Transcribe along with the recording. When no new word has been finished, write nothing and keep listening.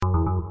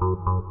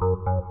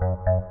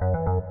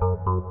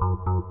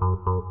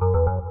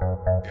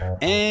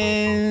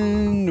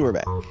And we're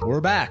back. We're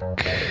back.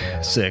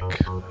 Sick.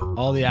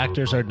 All the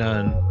actors are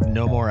done.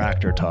 No more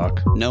actor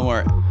talk. No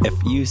more. If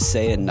you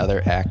say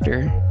another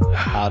actor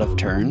out of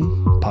turn,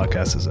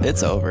 Podcast is over.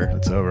 it's over.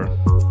 It's over.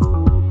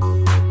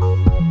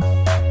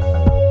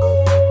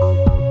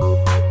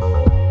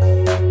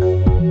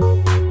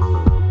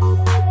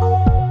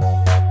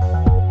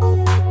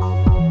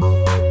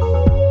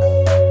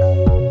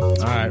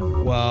 All right.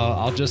 Well,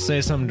 I'll just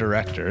say some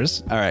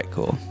directors. All right,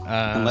 cool.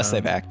 Unless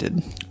they've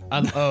acted.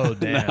 Oh,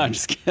 damn. No, I'm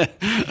just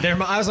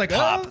kidding. I was like,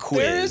 Pop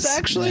there is quiz.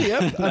 actually.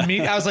 Yep.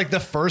 I was like,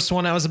 the first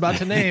one I was about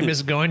to name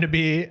is going to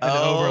be an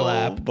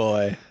overlap. Oh,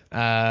 boy.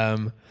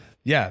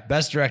 Yeah,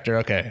 best director.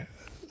 Okay.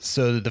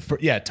 So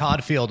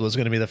Todd Field was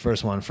going to be the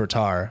first one for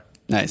Tar.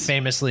 Nice.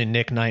 Famously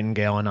Nick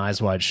Nightingale in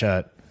Eyes Wide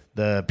Shut,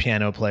 the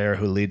piano player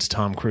who leads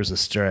Tom Cruise's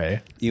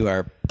Stray. You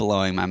are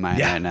blowing my mind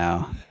right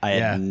now. I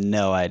had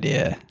no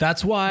idea.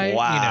 That's why,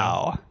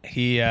 Wow.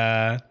 he,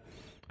 I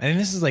think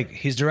this is like,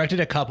 he's directed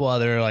a couple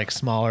other like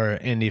smaller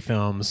indie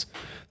films.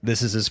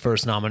 This is his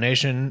first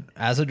nomination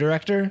as a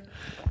director.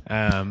 He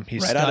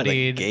Right studied out of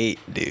the gate,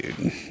 dude.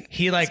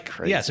 He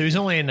so he's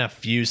only in a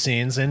few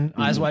scenes in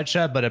Eyes Wide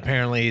Shut, but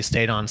apparently he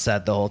stayed on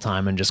set the whole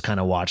time and just kind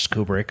of watched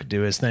Kubrick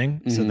do his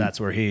thing. So that's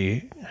where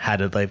he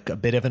had a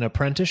bit of an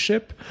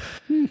apprenticeship.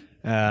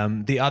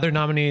 The other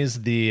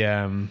nominees,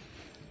 the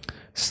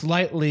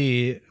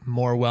slightly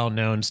more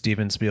well-known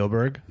Steven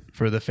Spielberg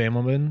for The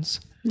Fabelmans.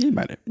 You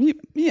might have.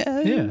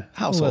 Yeah.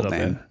 Household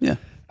name. Bit. Yeah.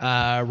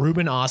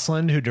 Ruben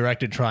Östlund, who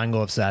directed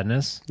Triangle of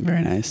Sadness.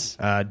 Very nice.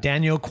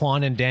 Daniel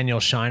Kwan and Daniel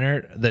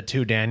Scheinert, the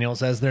two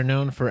Daniels as they're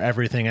known, for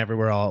Everything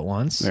Everywhere All at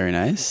Once. Very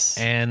nice.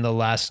 And the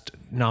last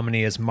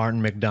nominee is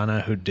Martin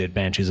McDonagh, who did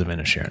Banshees of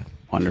Inisherin.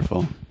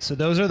 Wonderful. So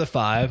those are the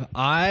five.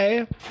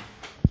 I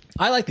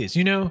like these.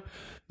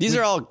 These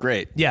are all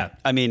great. Yeah.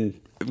 I mean,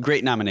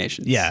 great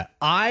nominations. Yeah.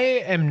 I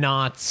am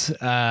not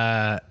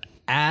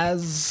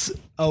as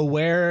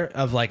aware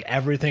of like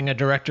everything a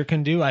director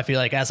can do. I feel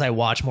like as I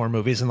watch more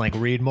movies and like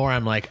read more,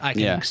 I'm like, I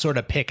can sort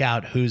of pick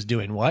out who's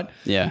doing what.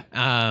 Yeah.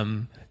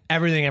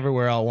 Everything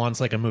Everywhere All at Once,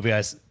 like a movie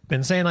I've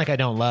been saying like I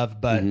don't love,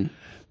 but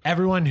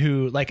everyone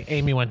who, like,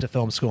 Amy went to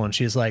film school and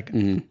she's like,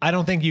 I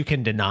don't think you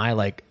can deny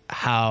like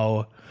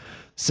how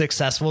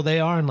successful they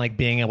are and like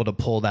being able to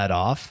pull that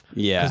off.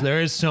 Yeah. Because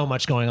there is so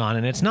much going on,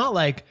 and it's not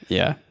like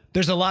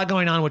there's a lot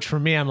going on, which for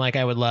me, I'm like,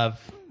 I would love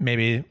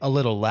maybe a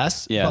little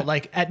less. Yeah. But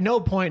like at no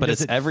point does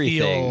it's it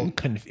everything.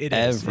 feel it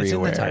is. Everywhere. It's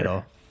in the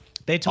title.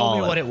 They told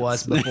me what it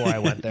was before I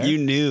went there. You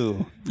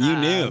knew.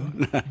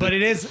 But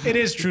it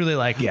is truly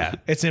like, yeah,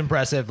 it's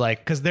impressive. Like,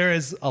 because there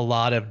is a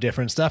lot of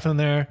different stuff in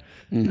there.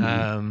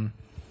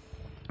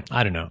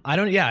 I don't know.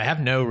 I have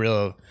no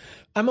real.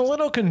 I'm a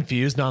little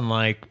confused on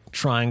like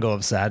Triangle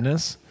of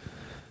Sadness.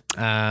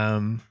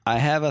 I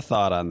have a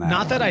thought on that.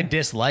 Not that I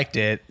disliked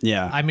it.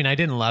 Yeah. I mean, I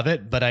didn't love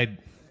it, but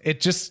it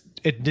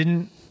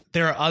didn't.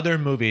 There are other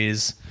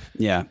movies.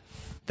 Yeah.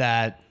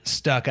 That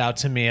stuck out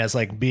to me as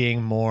like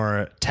being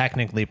more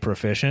technically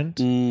proficient.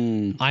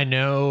 I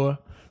know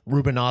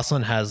Ruben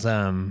Östlund has,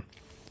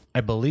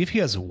 I believe he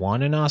has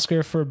won an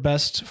Oscar for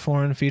Best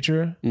Foreign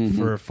Feature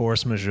for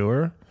Force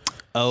Majeure.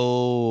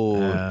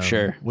 Oh,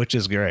 sure. Which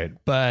is great.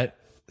 But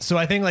so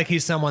I think like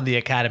he's someone the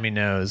Academy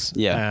knows.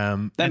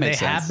 Yeah. That makes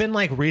they sense. have been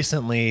like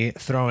recently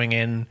throwing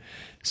in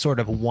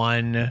sort of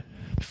one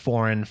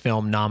foreign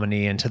film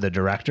nominee into the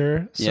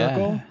director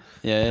circle.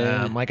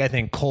 Yeah. Like I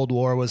think Cold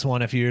War was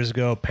one a few years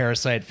ago.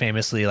 Parasite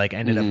famously like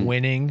ended up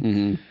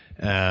winning.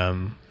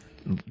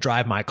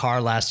 Drive My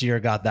Car last year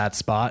got that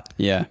spot.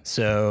 Yeah.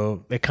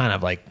 So it kind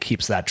of like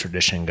keeps that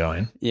tradition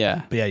going.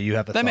 Yeah. But yeah, you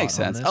have that makes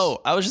sense.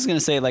 Oh, I was just gonna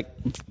say like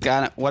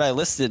what I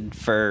listed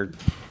for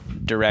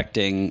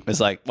directing was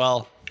like,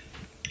 well,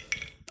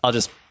 I'll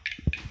just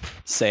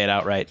say it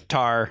outright.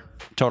 Tar,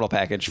 total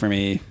package for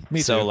me.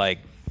 So too. like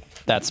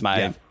that's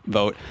my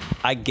vote.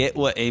 I get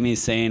what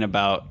Amy's saying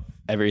about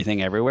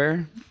Everything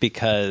Everywhere,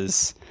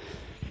 because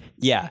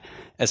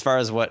as far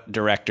as what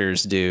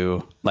directors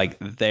do, like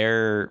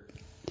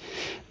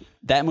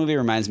that movie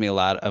reminds me a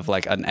lot of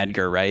like an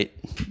Edgar Wright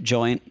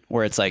joint,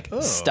 where it's like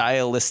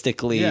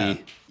stylistically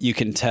you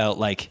can tell,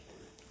 like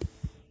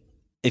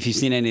if you've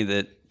seen any of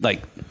the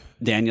like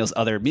Daniel's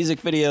other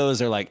music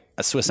videos or like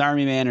a Swiss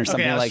Army Man or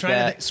something like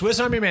that. Swiss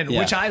Army Man,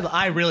 which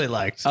I really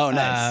liked. Oh,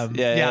 nice.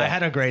 I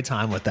had a great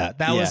time with that.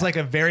 That was like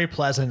a very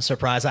pleasant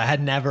surprise. I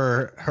had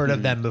never heard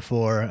of them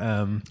before.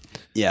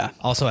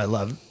 Also, I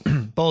love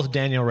both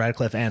Daniel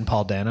Radcliffe and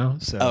Paul Dano.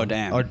 So, oh,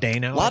 damn. Or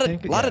Dano. Lot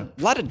of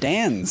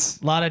Dans.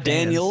 A lot of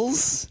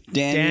Daniels.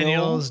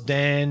 Danos.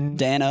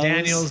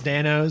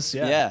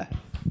 Yeah.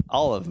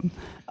 All of them.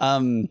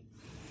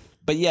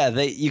 But yeah,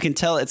 you can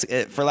tell it's,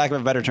 for lack of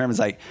a better term, it's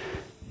like,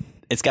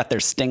 it's got their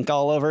stink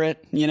all over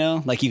it, you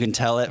know? Like you can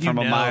tell it from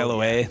a mile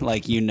away.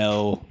 Like,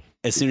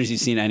 as soon as you've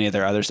seen any of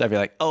their other stuff, you're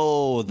like,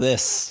 oh,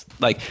 this.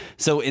 Like,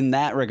 so in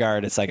that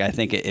regard, it's like, I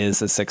think it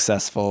is a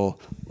successful,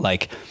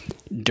 like,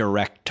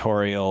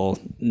 directorial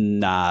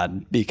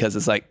nod, because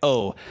it's like,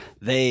 oh,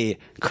 they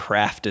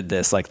crafted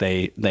this. Like,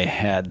 they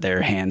had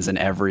their hands in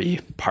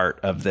every part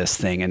of this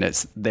thing, and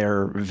it's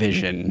their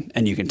vision,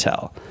 and you can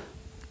tell.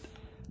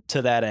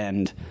 To that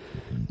end,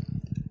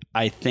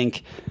 I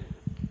think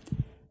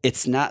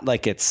it's not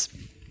like it's...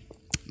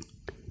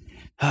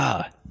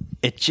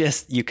 it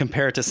just, you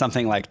compare it to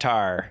something like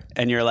Tar,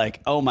 and you're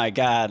like, oh my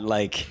God,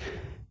 like,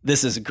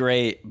 this is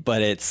great,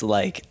 but it's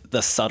like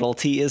the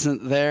subtlety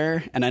isn't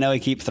there. And I know I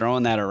keep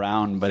throwing that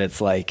around, but it's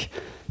like,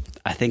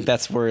 I think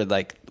that's where,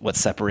 like, what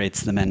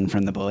separates the men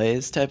from the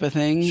boys type of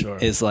thing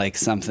is like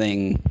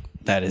something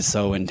that is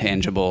so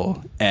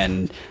intangible,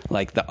 and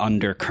like the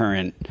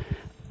undercurrent.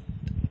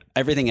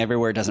 Everything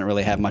Everywhere doesn't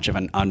really have much of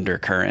an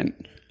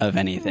undercurrent of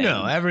anything.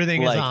 No,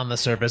 everything is on the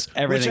surface,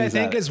 which I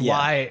think is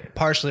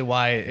partially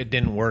why it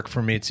didn't work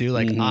for me too.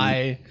 Like,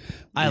 I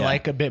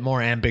like a bit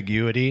more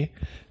ambiguity.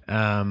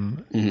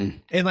 And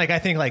like, I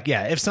think, like,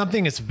 if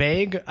something is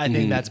vague, I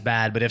think that's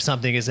bad. But if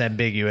something is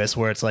ambiguous,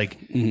 where it's like,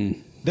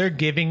 they're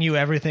giving you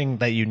everything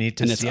that you need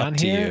to see on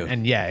here.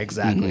 And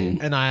exactly.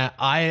 And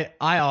I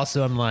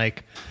also am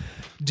like,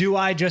 do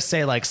I just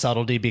say like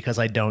subtlety because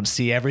I don't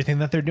see everything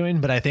that they're doing?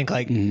 But I think,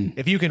 like,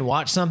 if you can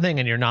watch something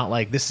and you're not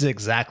like, this is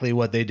exactly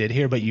what they did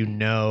here, but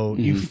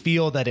you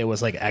feel that it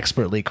was like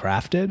expertly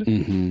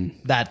crafted,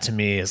 that to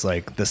me is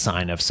like the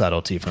sign of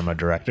subtlety from a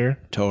director.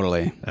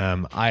 Totally.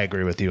 I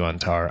agree with you on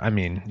Tar. I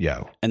mean,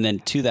 And then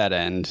to that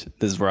end,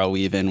 this is where I'll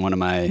weave in one of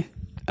my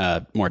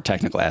more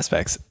technical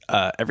aspects.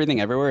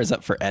 Everything Everywhere is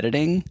up for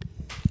editing.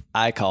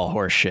 I call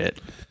horse shit.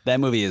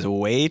 That movie is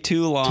way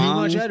too long. Too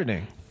much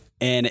editing.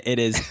 And it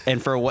is, and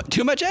for what?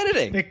 Too much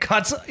editing. It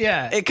cuts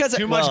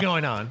too much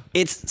going on.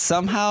 It's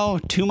somehow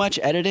too much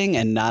editing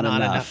and not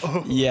enough.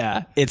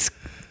 Yeah,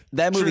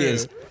 that movie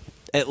is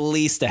at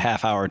least a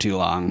half hour too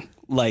long.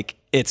 Like,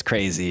 it's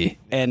crazy.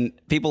 And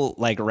people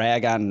like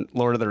rag on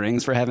Lord of the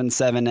Rings for having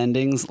 7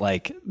 endings.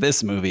 Like,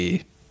 this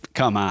movie,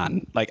 come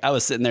on. Like, I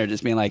was sitting there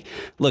just being like,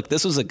 look,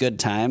 this was a good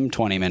time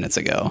 20 minutes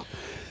ago.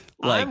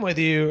 Like, I'm with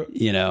you.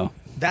 You know.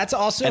 That's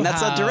also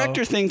that's a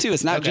director thing too.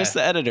 It's not just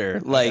the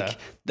editor. Like,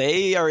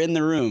 they are in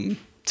the room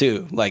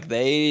too. Like,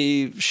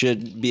 they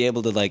should be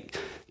able to, like,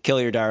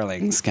 kill your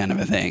darlings kind of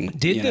a thing.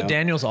 Did the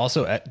Daniels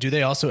also do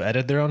they also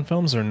edit their own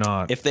films or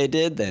not? If they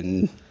did,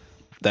 then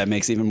that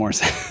makes even more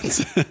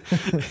sense.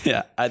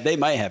 They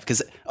might have,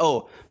 because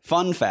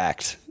fun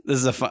fact.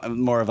 This is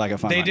more of like a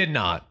fun. They did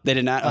not. They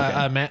did not.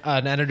 Okay.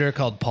 An editor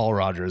called Paul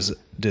Rogers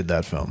did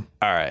that film.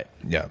 All right.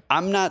 Yeah.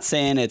 I'm not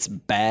saying it's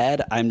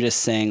bad. I'm just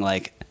saying,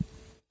 like,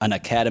 an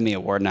Academy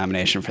Award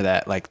nomination for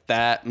that, like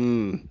that,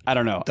 I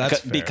don't know.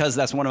 Because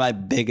that's one of my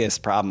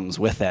biggest problems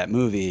with that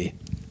movie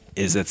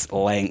is its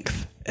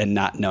length and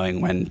not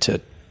knowing when to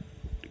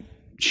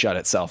shut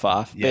itself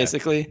off,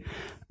 basically.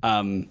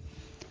 I'll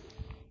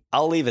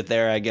leave it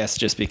there, I guess,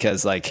 just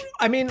because, like,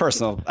 I mean,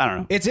 personal, I don't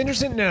know. It's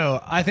interesting to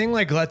know. I think,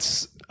 like,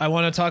 I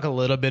want to talk a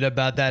little bit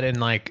about that in,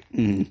 like,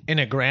 in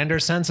a grander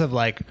sense of,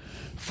 like,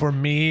 for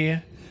me,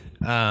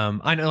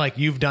 I know, like,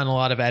 you've done a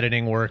lot of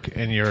editing work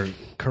in your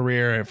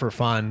career for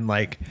fun.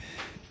 Like,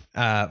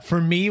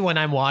 for me, when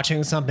I'm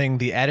watching something,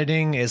 the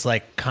editing is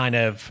like kind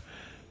of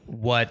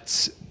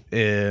what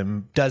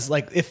does,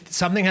 like, if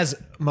something has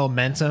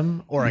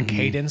momentum or a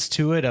cadence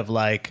to it of,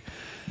 like,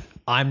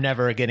 I'm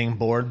never getting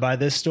bored by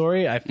this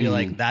story, I feel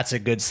like that's a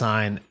good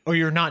sign. Or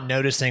you're not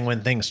noticing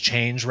when things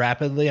change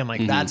rapidly. I'm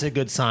like, that's a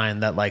good sign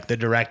that, like, the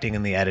directing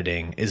and the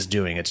editing is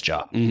doing its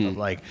job. Of,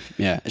 like,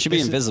 it should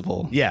be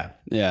invisible. Yeah.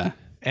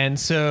 And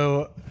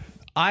so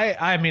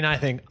I mean, I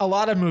think a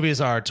lot of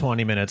movies are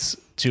 20 minutes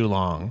too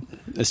long.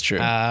 It's true.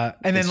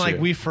 And then, like,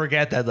 we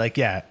forget that, like,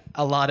 a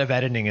lot of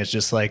editing is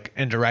just like,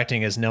 and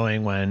directing is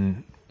knowing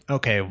when,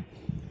 okay,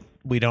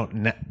 we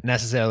don't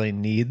necessarily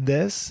need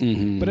this,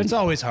 but it's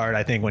always hard,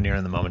 I think, when you're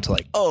in the moment to,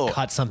 like,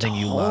 cut something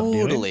you love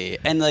doing. Totally.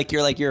 And, like,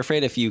 you're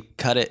afraid if you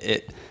cut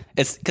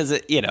it's because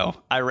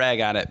I rag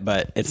on it,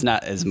 but it's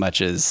not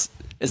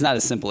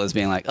as simple as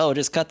being like, oh,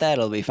 just cut that,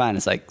 it'll be fine.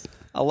 It's like,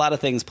 a lot of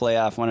things play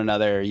off one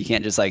another. You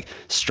can't just, like,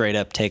 straight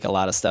up take a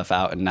lot of stuff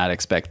out and not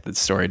expect the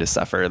story to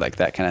suffer, like,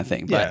 that kind of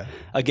thing. But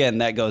again,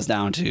 that goes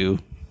down to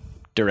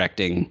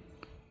directing,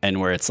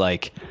 and where it's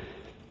like,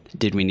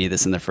 did we need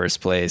this in the first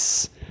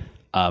place?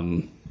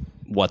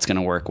 What's going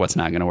to work? What's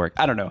not going to work?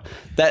 I don't know.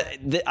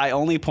 I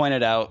only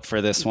pointed out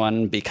for this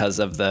one because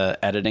of the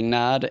editing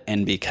nod,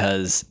 and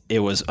because it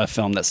was a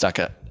film that stuck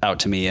out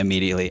to me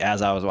immediately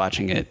as I was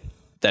watching it,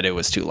 that it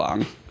was too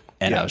long.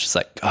 And I was just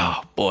like,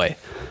 oh boy.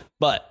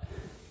 But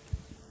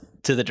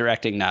to the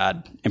directing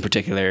nod in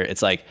particular,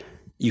 it's like,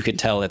 you can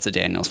tell it's a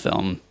Daniels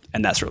film,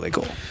 and that's really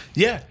cool.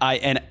 Yeah.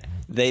 And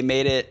they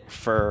made it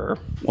for,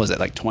 was it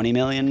like 20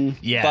 million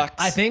bucks?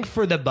 I think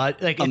for the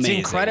like, it's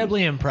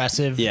incredibly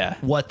impressive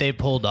what they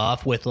pulled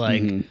off with,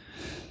 like,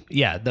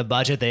 the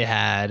budget they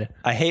had.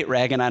 I hate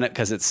ragging on it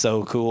because it's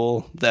so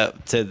cool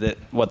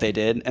what they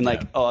did. And,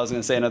 like, I was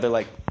going to say another,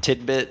 like,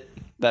 tidbit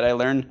that I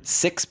learned.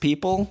 6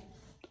 people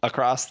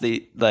across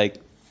the like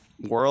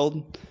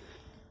world,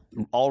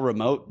 all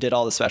remote, did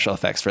all the special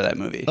effects for that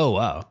movie. Oh,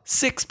 wow.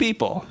 6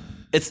 people.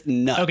 It's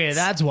nuts. Okay,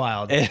 that's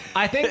wild.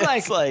 I think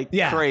like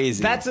yeah,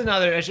 crazy. That's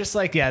another. It's just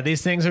like, yeah,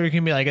 these things are, you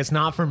can be like, it's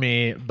not for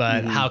me,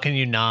 but how can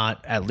you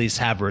not at least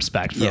have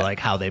respect for like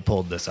how they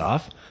pulled this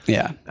off?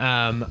 Yeah.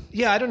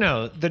 Yeah, I don't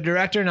know. The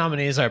director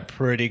nominees are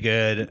pretty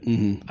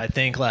good. I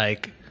think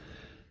like,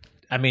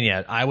 I mean,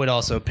 yeah, I would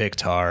also pick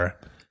Tar.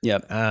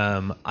 Yep.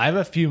 I have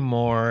a few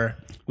more.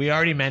 We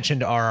already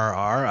mentioned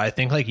RRR. I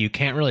think like you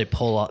can't really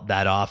pull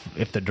that off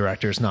if the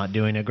director's not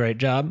doing a great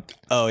job.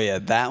 Oh yeah,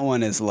 that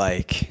one is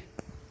like,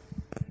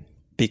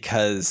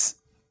 because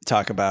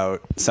talk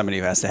about somebody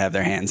who has to have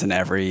their hands in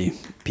every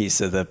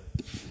piece of the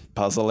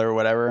puzzle or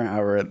whatever,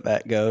 however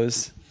that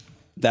goes.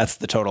 That's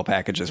the total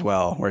package as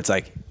well, where it's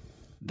like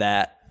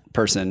that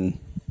person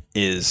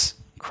is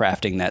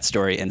crafting that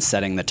story and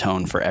setting the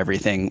tone for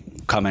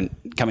everything,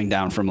 coming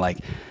down from like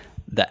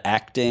the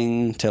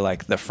acting to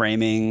like the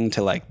framing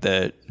to like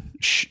the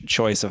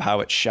choice of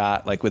how it's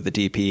shot, like with the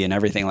DP and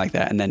everything like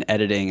that. And then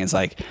editing is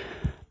like,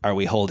 are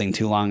we holding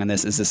too long on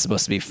this? Is this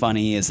supposed to be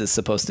funny? Is this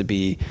supposed to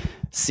be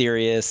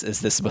serious?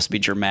 Is this supposed to be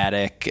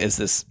dramatic? Is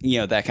this,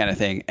 that kind of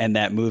thing? And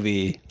that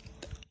movie,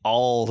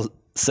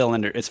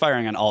 it's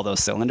firing on all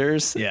those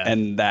cylinders. Yeah.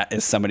 And that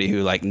is somebody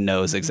who like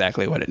knows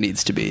exactly what it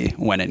needs to be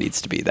when it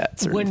needs to be, that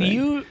sort of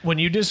thing. When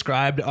you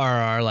described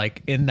RR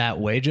like in that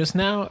way just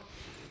now,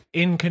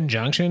 in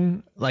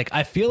conjunction, like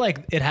I feel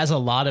like it has a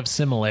lot of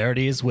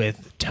similarities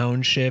with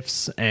tone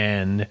shifts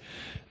and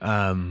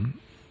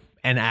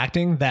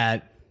acting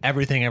that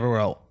Everything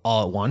Everywhere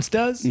All at Once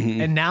does.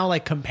 And now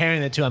like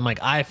comparing the two, I'm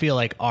like, I feel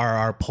like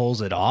RR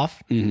pulls it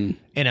off in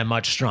a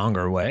much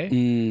stronger way.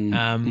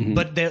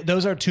 But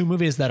those are two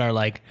movies that are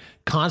like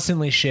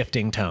constantly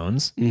shifting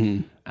tones,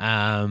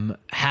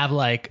 have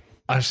like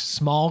a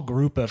small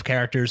group of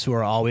characters who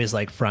are always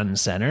like front and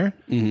center.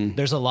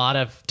 There's a lot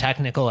of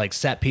technical like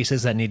set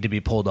pieces that need to be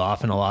pulled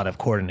off and a lot of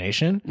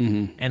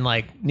coordination and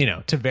like,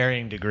 to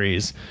varying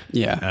degrees.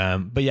 Yeah.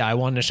 But yeah, I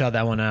wanted to shout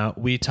that one out.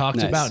 We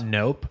talked about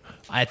Nope.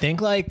 I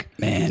think like,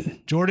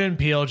 man, Jordan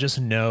Peele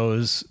just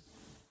knows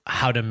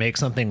how to make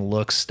something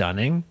look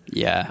stunning.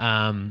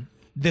 Yeah.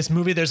 This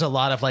movie, there's a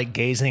lot of like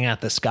gazing at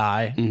the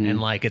sky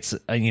and like it's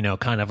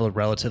kind of a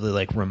relatively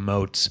like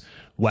remote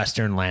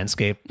Western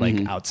landscape,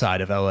 like outside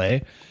of LA.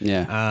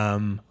 Yeah.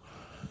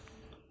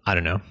 I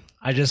don't know.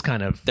 I just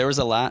kind of, there was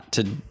a lot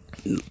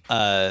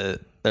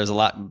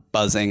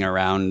buzzing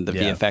around the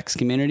VFX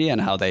community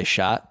and how they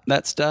shot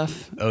that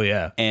stuff. Oh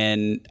yeah.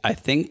 And I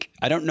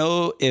don't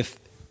know if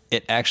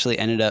it actually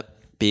ended up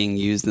being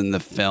used in the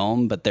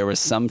film, but there was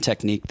some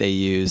technique they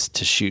used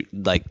to shoot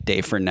like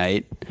day for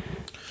night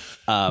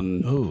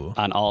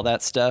on all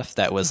that stuff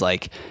that was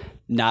like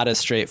not as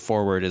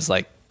straightforward as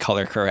like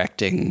color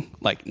correcting,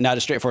 like not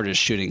as straightforward as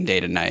shooting day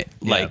to night.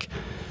 Yeah. Like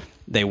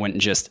they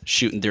wouldn't just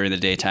shoot during the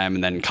daytime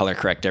and then color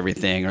correct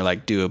everything or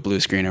like do a blue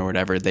screen or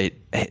whatever. They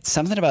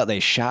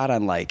shot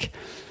on like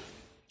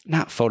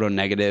not photo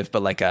negative,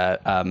 but like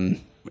a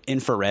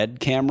infrared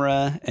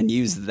camera and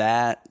use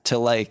that to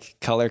like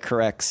color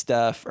correct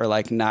stuff or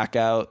like knock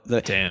out the.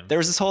 Damn. There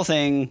was this whole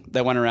thing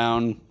that went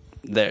around.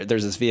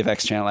 There's this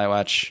VFX channel I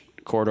watch,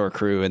 Corridor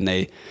Crew, and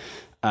they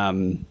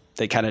kind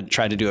of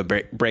tried to do a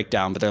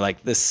breakdown, but they're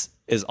like, this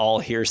is all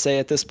hearsay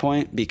at this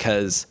point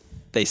because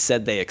they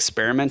said they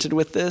experimented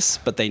with this,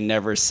 but they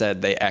never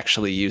said they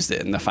actually used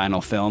it in the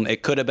final film.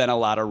 It could have been a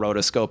lot of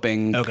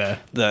rotoscoping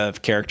the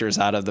characters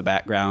out of the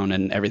background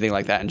and everything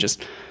like that, and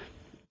just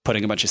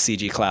putting a bunch of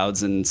CG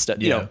clouds and stuff.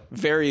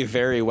 Very,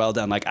 very well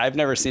done. Like I've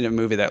never seen a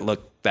movie that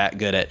looked that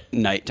good at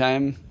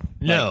nighttime.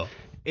 No,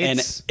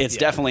 it's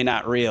definitely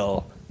not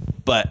real,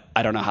 but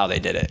I don't know how they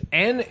did it.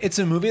 And it's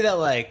a movie that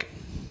like,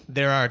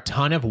 there are a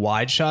ton of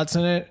wide shots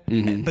in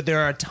it, but there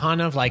are a ton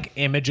of like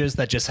images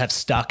that just have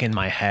stuck in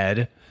my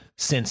head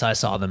since I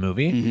saw the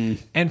movie.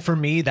 And for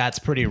me, that's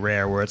pretty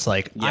rare where it's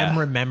like, I'm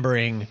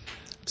remembering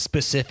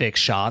specific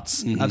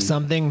shots of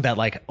something that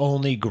like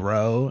only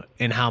grow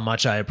in how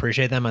much I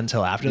appreciate them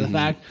until after the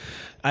fact.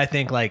 I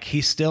think like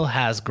he still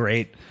has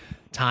great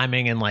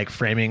timing and like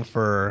framing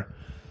for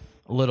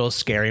little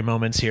scary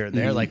moments here or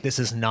there. Like this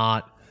is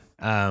not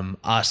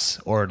Us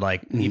or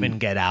like even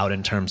Get Out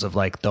in terms of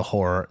like the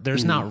horror.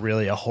 There's not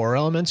really a horror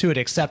element to it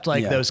except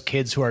like those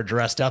kids who are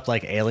dressed up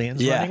like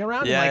aliens running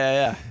around.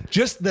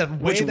 Just the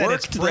way that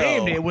it's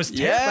framed, it was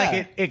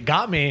like it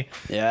got me.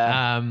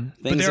 But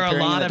there are a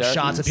lot of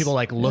shots of people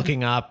like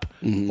looking up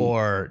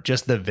or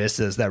just the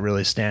vistas that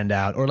really stand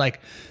out, or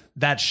like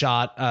that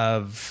shot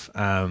of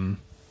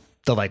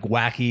the like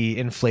wacky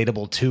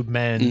inflatable tube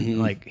men.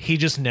 Like he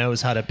just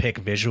knows how to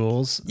pick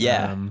visuals.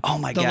 Oh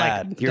my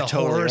God. Like, you're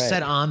totally horror right.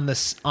 Set on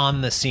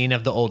the scene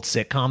of the old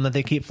sitcom that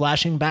they keep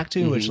flashing back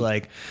to, which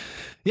like,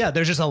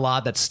 there's just a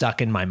lot that's stuck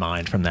in my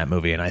mind from that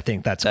movie. And I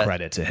think that's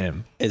credit to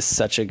him. Is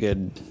such a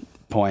good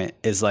point.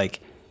 Is like,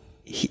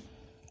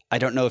 I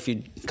don't know if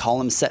you'd call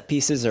them set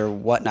pieces or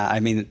whatnot. I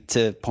mean,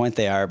 to point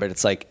they are, but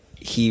it's like,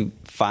 he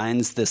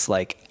finds this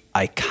like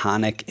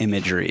iconic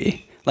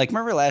imagery. Like,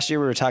 remember last year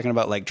we were talking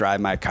about like Drive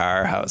My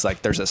Car, how it's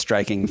like there's a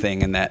striking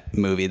thing in that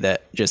movie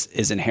that just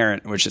is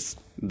inherent, which is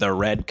the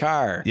red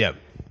car. Yep.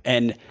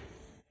 And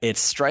it's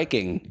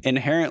striking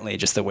inherently,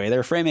 just the way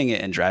they're framing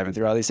it and driving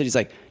through all these cities.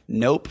 Like,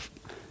 Nope,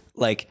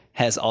 like,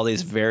 has all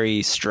these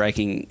very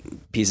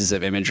striking pieces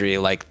of imagery,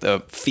 like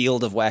the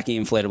field of wacky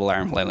inflatable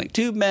arm flailing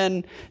tube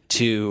men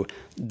to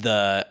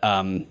the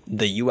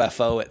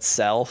UFO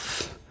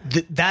itself.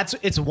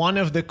 It's one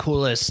of the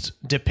coolest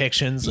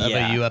depictions of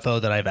a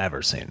UFO that I've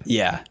ever seen.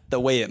 Yeah. The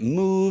way it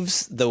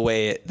moves, the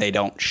way they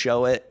don't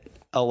show it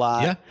a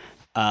lot.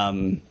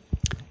 Yeah.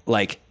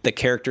 Like the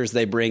characters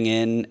they bring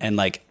in, and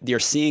like you're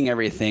seeing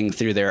everything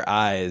through their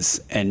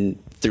eyes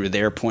and through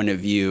their point of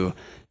view.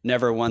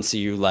 Never once are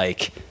you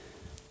like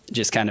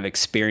just kind of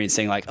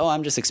experiencing like, oh,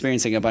 I'm just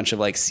experiencing a bunch of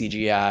like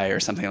CGI or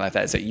something like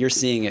that. So you're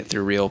seeing it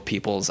through real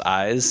people's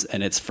eyes,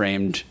 and it's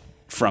framed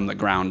from the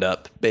ground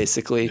up,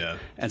 basically. Yeah.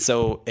 And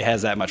so it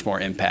has that much more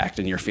impact,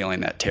 and you're feeling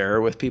that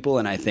terror with people.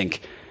 And I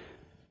think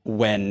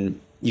when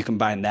you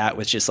combine that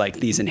with just like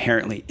these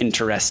inherently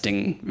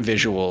interesting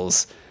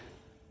visuals,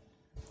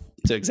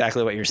 to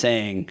exactly what you're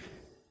saying,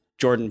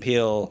 Jordan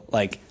Peele,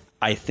 like,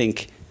 I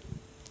think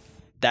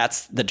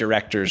that's the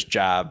director's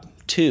job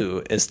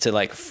too, is to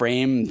like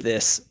frame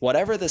this,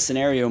 whatever the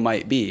scenario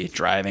might be,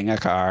 driving a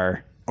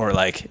car or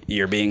like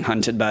you're being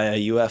hunted by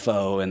a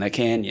UFO in the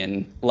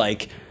canyon,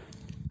 like,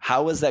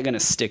 how is that going to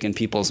stick in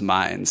people's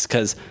minds?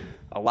 Because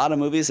a lot of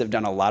movies have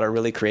done a lot of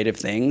really creative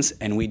things,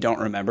 and we don't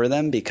remember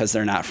them because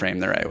they're not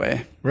framed the right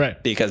way.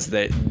 Right. Because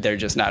they're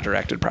just not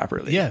directed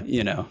properly. Yeah.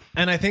 You know?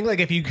 And I think like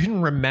if you can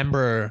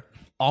remember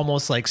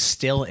almost like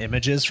still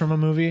images from a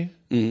movie,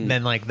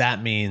 then like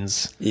that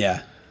means...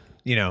 Yeah.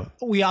 You know,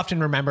 we often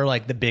remember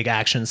like the big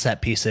action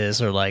set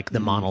pieces or like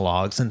the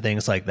monologues and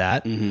things like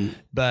that.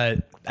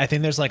 But I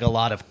think there's like a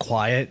lot of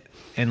quiet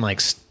and like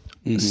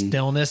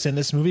stillness in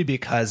this movie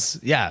because,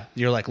 yeah,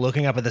 you're like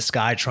looking up at the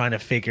sky trying to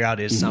figure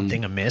out is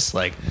something amiss,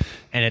 like,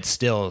 and it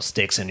still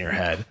sticks in your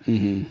head.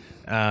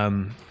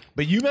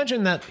 But you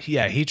mentioned that,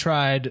 yeah, he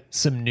tried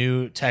some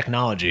new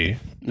technology.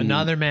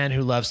 Another man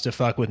who loves to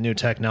fuck with new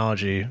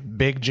technology,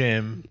 Big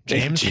Jim,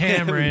 James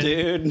Cameron,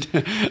 dude.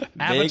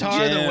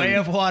 Avatar: The Way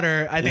of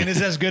Water. I think this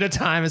is as good a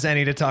time as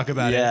any to talk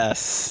about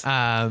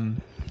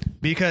it.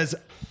 Because,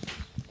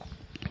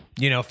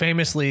 you know,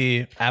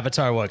 famously,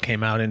 Avatar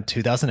came out in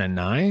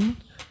 2009,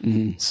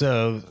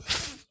 so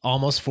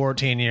almost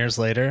 14 years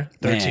later,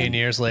 13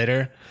 years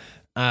later,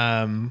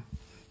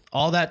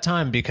 all that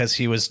time because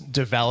he was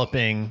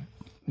developing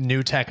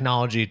new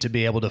technology to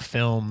be able to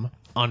film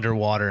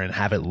underwater and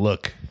have it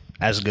look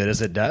as good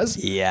as it does.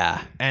 Yeah.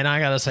 And I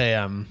gotta say,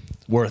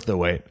 worth the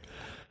wait.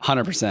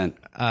 100%.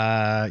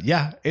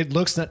 Yeah, it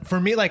looks for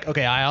me like,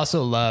 okay, I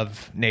also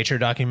love nature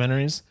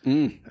documentaries.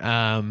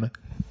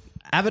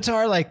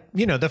 Avatar, like,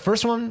 you know, the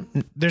first one,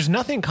 there's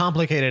nothing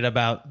complicated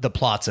about the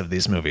plots of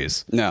these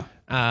movies. No.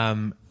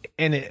 And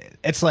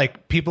it's like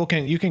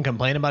you can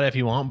complain about it if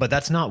you want, but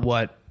that's not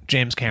what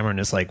James Cameron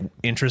is like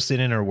interested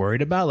in or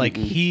worried about. Like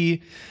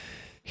he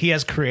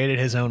has created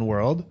his own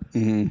world.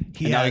 Now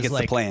he gets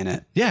to play in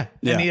it. Yeah.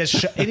 And he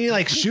has and he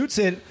like shoots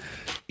it,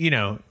 you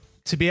know,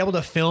 to be able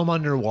to film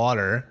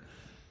underwater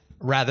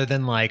rather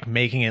than like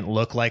making it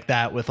look like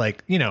that with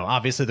like, you know,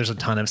 obviously there's a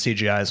ton of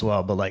CGI as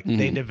well, but like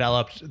they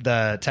developed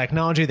the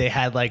technology. They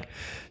had like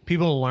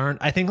people learn.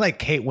 I think like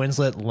Kate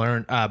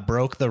Winslet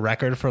broke the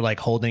record for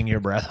like holding your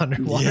breath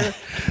underwater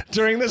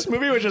during this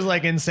movie, which is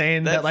like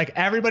insane. That like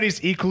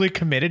everybody's equally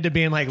committed to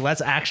being like,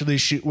 let's actually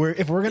shoot.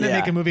 If we're gonna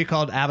make a movie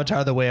called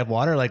Avatar: The Way of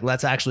Water, like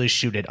let's actually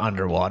shoot it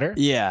underwater.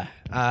 Yeah.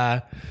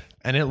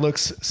 And it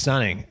looks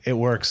stunning. It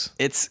works.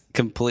 It's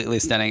completely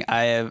stunning.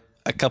 I have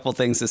a couple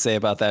things to say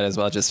about that as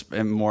well. Just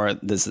more.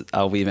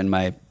 I'll weave in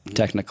my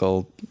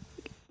technical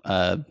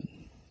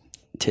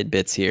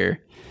tidbits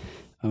here.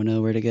 Oh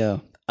no, where to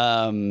go?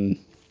 I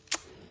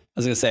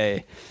was going to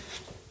say,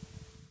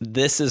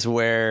 this is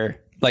where,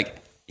 like,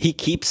 he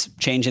keeps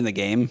changing the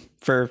game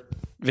for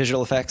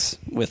visual effects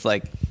with,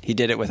 like, he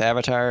did it with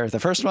Avatar,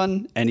 the first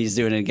one, and he's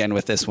doing it again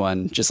with this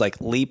one, just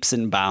like leaps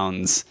and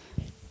bounds.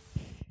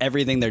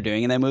 Everything they're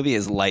doing in that movie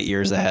is light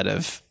years ahead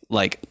of,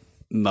 like,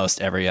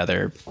 most every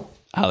other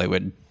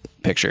Hollywood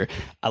picture.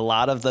 A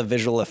lot of the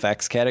visual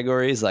effects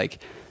categories, like,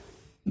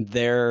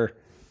 they're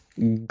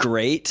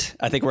great.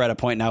 I think we're at a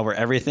point now where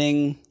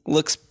everything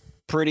looks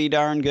pretty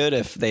darn good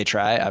if they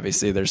try.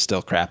 Obviously there's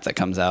still crap that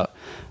comes out,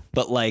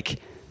 but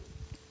like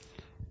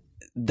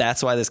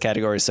that's why this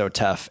category is so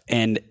tough.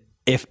 And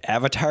if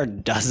Avatar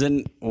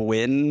doesn't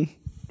win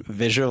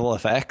visual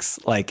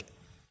effects, like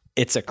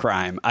it's a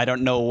crime. I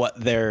don't know what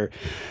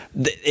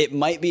it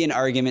might be an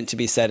argument to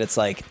be said. It's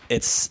like,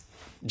 it's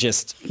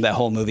just that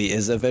whole movie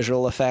is a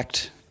visual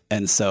effect.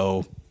 And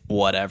so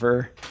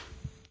whatever,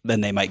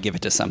 then they might give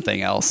it to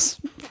something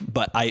else.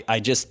 But I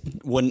just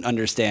wouldn't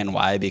understand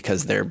why,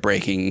 because they're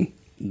breaking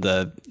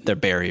their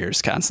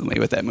barriers constantly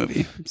with that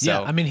movie. So,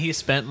 yeah, I mean, he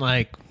spent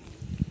like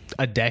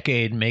a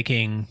decade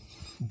making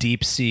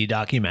deep sea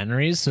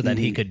documentaries so that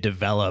he could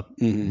develop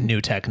new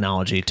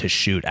technology to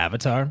shoot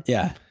Avatar.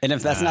 Yeah. And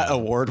if that's not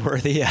award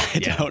worthy, I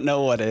don't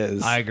know what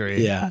is. I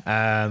agree.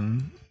 Yeah.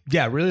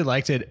 Really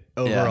liked it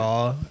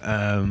overall.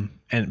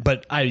 It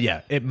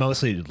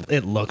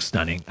looks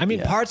stunning. I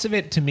mean, parts of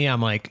it to me,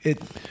 I'm like,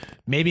 it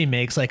maybe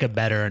makes like a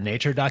better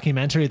nature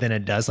documentary than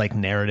it does like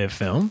narrative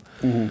film.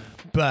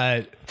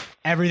 But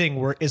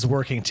everything is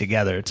working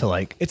together to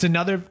like, it's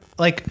another,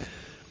 like,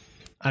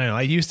 I don't know.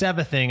 I used to have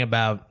a thing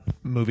about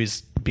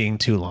movies being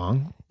too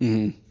long.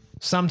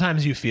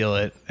 Sometimes you feel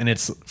it and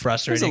it's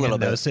frustrating in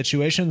those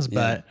situations,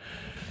 but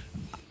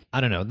I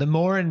don't know. The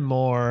more and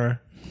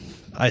more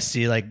I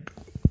see like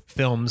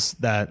films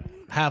that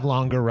have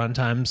longer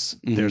runtimes,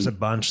 there's a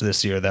bunch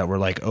this year that were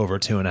like over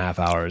 2.5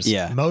 hours.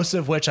 Yeah. Most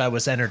of which I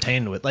was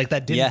entertained with. Like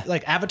that didn't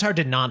like Avatar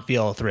did not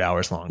feel 3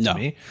 hours long to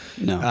me.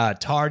 No.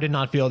 Tar did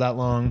not feel that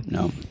long.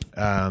 No.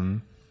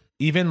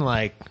 Even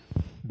like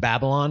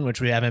Babylon,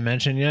 which we haven't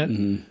mentioned yet,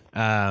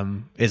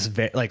 is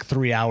like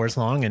 3 hours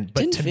long,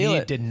 but to me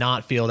it did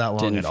not feel that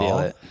long at all.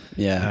 It.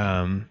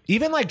 Yeah.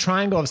 Even like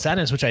Triangle of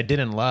Sadness, which I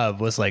didn't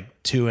love, was like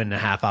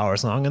 2.5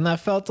 hours long, and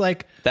that felt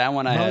like that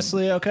one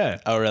mostly okay.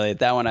 Oh, really?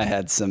 That one I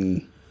had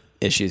some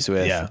issues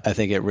with. Yeah. I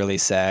think it really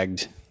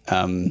sagged,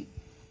 kind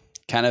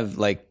of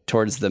like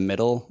towards the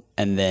middle,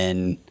 and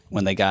then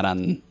when they got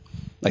on.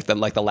 Like the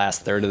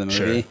last third of the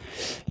movie,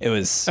 it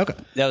was okay.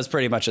 That was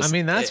pretty much.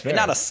 That's fair.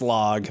 Not a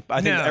slog.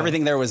 I think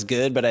everything there was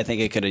good, but I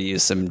think it could have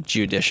used some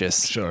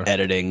judicious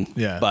editing.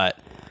 Yeah, but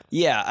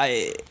yeah,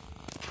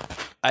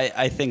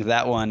 I think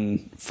that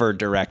one for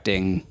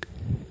directing.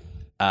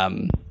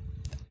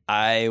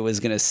 I was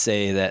gonna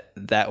say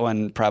that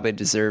one probably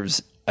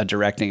deserves a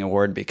directing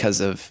award because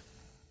of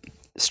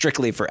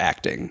strictly for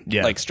acting.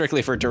 Yeah, like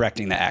strictly for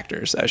directing the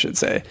actors, I should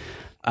say.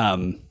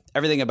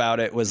 Everything about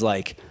it was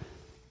like.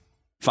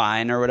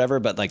 Fine or whatever,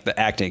 but like the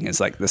acting is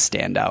like the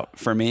standout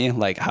for me,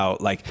 like how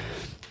like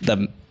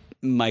the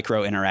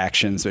micro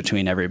interactions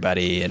between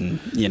everybody, and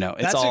you know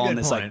it's all in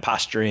this like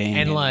posturing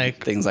and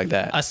like things like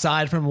that.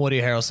 Aside from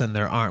Woody Harrelson,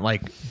 there aren't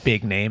like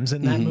big names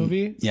in that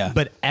movie. Yeah,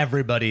 but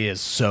everybody is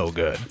so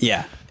good.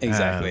 Yeah,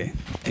 exactly.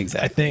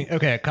 I think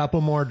a couple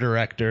more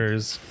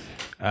directors.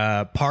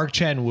 Park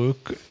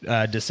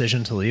Chan-wook,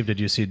 Decision to Leave. Did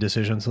you see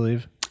Decision to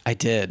Leave? I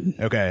did.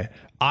 Okay,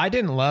 I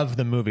didn't love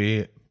the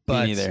movie.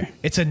 But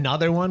it's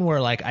another one where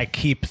like I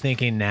keep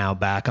thinking now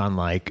back on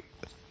like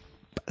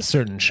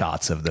certain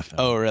shots of the film.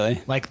 Oh, really?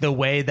 Like the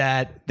way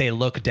that they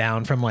look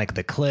down from like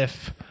the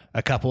cliff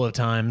a couple of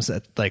times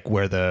at like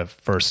where the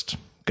first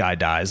guy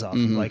dies off.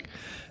 Like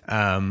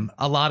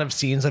a lot of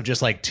scenes of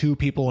just like two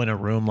people in a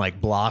room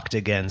like blocked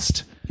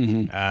against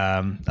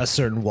a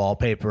certain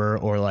wallpaper,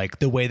 or like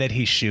the way that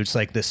he shoots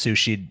like the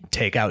sushi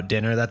takeout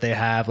dinner that they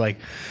have. Like,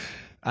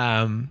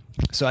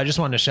 so I just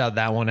wanted to shout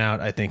that one out.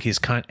 I think he's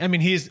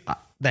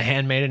The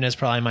Handmaiden is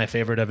probably my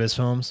favorite of his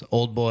films.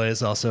 Old Boy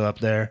is also up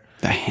there.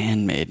 The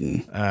Handmaiden.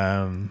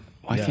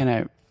 Why can't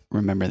I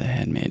remember The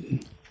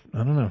Handmaiden? I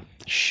don't know.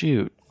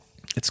 Shoot.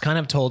 It's kind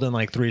of told in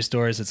like three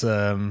stories. It's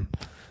a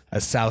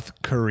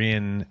South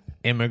Korean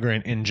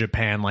immigrant in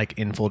Japan like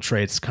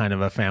infiltrates kind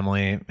of a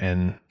family,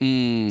 and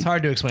it's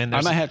hard to explain. I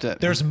might have to.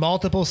 There's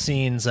multiple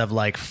scenes of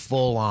like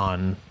full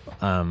on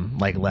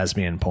like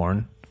lesbian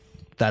porn.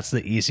 That's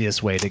the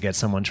easiest way to get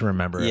someone to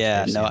remember.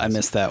 Yeah, no, I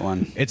missed that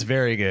one. It's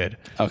very good.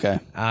 Okay.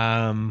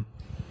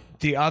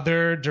 The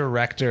other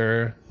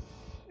director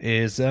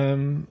is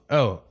Edward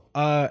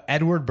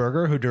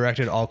Berger, who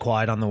directed All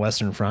Quiet on the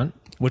Western Front,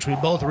 which we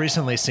both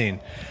recently seen.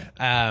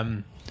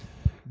 That's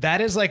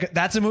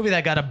a movie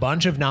that got a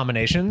bunch of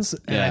nominations,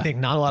 and I think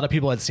not a lot of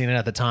people had seen it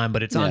at the time,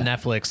 but it's on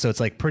Netflix, so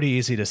it's like pretty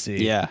easy to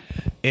see. Yeah.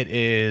 It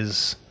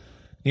is,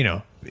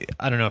 I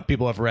don't know if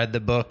people have read the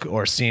book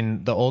or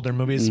seen the older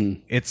movies.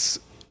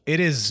 It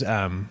is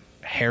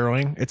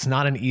harrowing. It's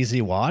not an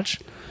easy watch,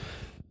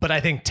 but I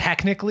think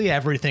technically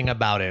everything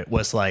about it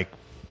was like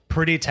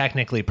pretty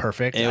technically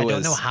perfect. I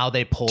don't know how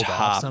they pulled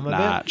off some of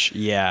it.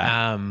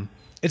 Yeah.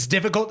 It's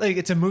difficult. Like,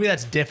 it's a movie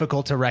that's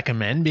difficult to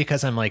recommend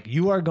because I'm like,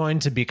 you are going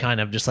to be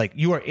kind of just like,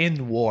 you are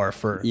in war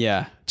for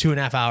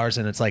 2.5 hours,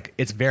 and it's like,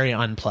 it's very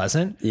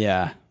unpleasant.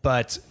 Yeah.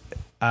 But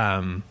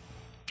I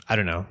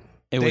don't know.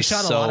 They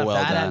shot a lot of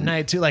that at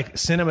night too. Like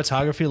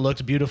cinematography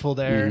looked beautiful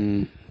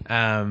there.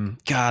 God,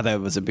 that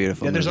was a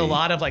beautiful movie. There's a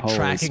lot of like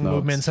tracking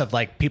movements of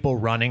like people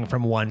running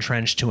from one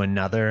trench to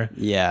another.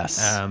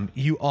 Yes.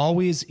 You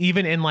always,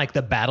 even in like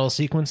the battle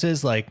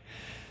sequences, like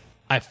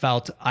I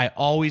felt I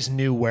always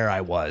knew where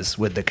I was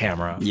with the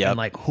camera and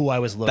like who I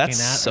was looking at.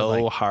 That's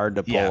so hard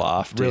to pull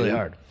off, dude. Really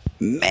hard.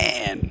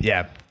 Man.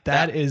 Yeah.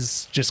 That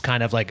is just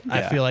kind of like,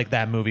 I feel like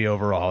that movie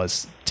overall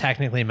is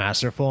technically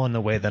masterful in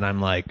the way that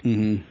I'm like,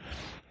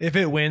 if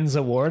it wins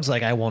awards,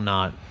 like I will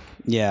not.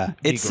 Yeah.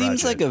 It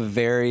seems like a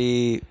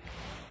very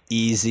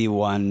easy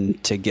one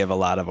to give a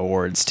lot of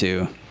awards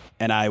to.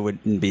 And I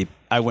wouldn't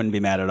be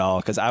mad at all,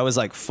 because I was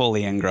like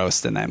fully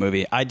engrossed in that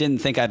movie. I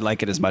didn't think I'd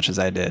like it as much as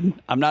I did.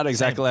 I'm not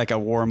exactly like a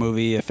war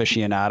movie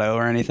aficionado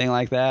or anything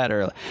like that,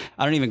 or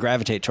I don't even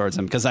gravitate towards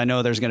them because I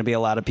know there's going to be a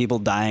lot of people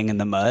dying in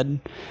the mud.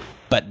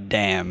 but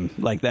damn,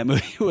 like that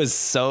movie was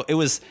so, it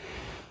was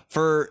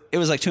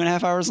like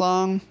 2.5 hours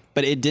long,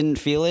 but it didn't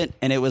feel it.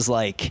 And it was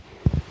like,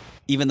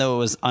 even though it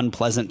was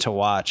unpleasant to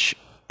watch,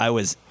 I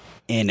was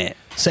in it.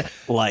 So,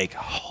 like,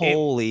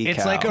 holy cow.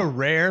 It's like a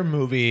rare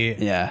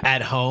movie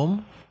at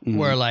home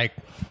where like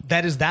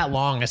that is that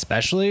long,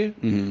 especially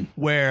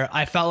where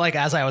I felt like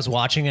as I was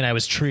watching it, I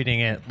was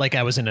treating it like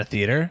I was in a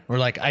theater, where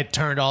like I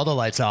turned all the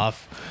lights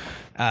off.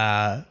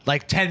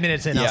 Like 10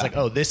 minutes in, I was like,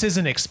 oh, this is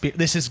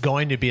this is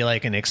going to be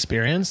like an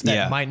experience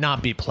that might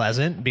not be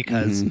pleasant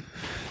because,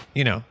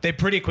 you know, they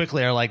pretty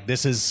quickly are like,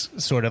 this is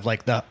sort of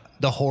like the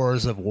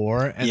horrors of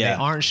war, and they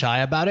aren't shy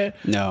about it.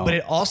 No. But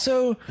it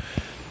also,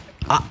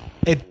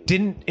 it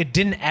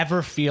didn't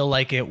ever feel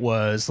like it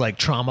was like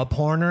trauma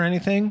porn or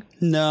anything.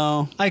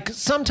 No. Like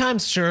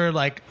sometimes, sure,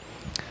 like,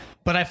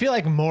 but I feel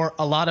like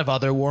a lot of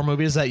other war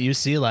movies that you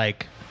see,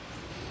 like,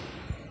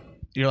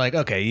 you're like,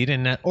 okay, you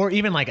didn't, or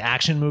even like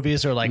action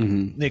movies or like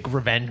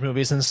revenge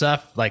movies and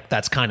stuff. Like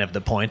that's kind of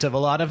the point of a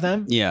lot of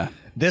them. Yeah.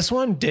 This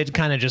one did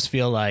kind of just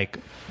feel like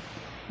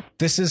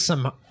this is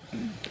some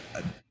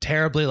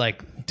terribly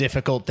like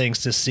difficult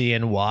things to see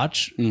and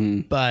watch,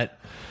 but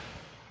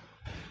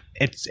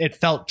it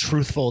felt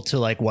truthful to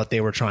like what they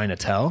were trying to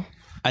tell.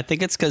 I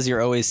think it's because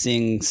you're always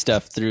seeing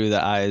stuff through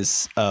the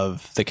eyes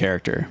of the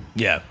character.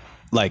 Yeah.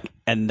 Like,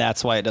 and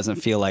that's why it doesn't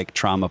feel like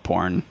trauma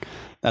porn.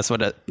 That's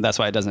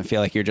why it doesn't feel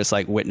like you're just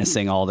like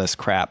witnessing all this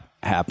crap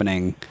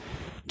happening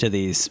to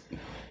these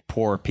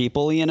poor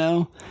people, you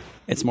know?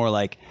 It's more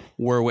like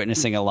we're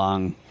witnessing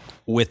along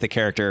with the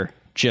character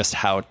just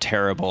how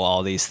terrible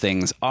all these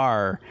things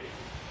are,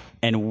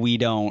 and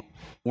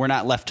we're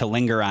not left to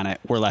linger on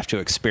it. We're left to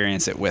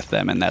experience it with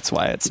them, and that's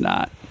why it's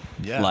not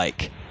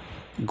like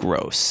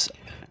gross.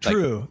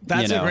 True. Like,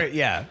 that's a great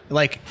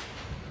like,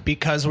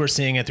 because we're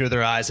seeing it through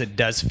their eyes, it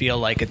does feel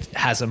like it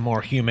has a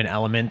more human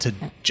element to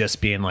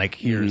just being like,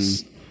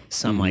 here's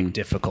some like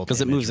difficult,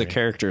 because it moves the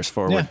characters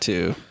forward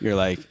too. You're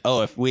like,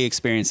 oh, if we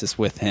experience this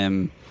with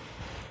him,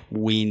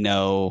 we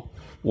know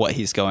what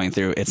he's going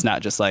through. It's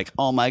not just like,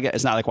 oh my God,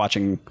 it's not like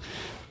watching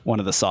one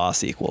of the Saw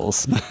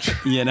sequels,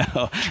 you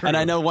know? True. And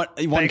I know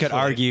one could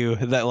argue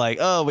that like,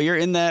 oh, well, you're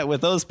in that with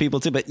those people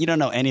too, but you don't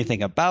know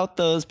anything about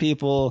those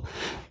people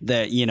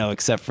that, you know,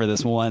 except for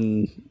this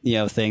one, you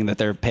know, thing that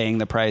they're paying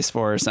the price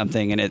for or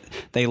something. And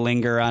they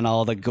linger on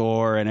all the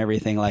gore and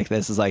everything like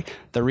this. Is like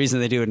the reason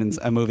they do it in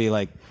a movie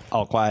like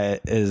All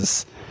Quiet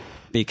is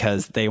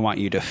because they want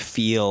you to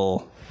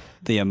feel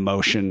the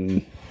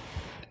emotion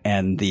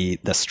and the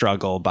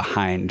struggle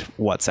behind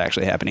what's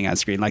actually happening on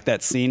screen. Like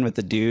that scene with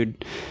the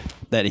dude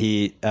that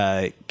he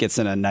gets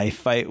in a knife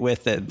fight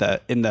with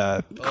in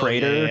the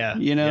crater,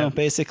 you know,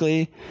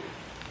 basically.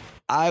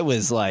 I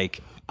was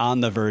like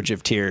on the verge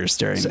of tears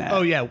during that.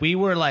 Oh yeah, we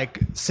were like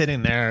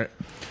sitting there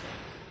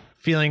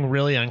feeling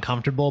really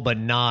uncomfortable, but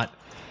not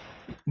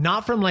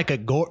from like a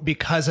gore,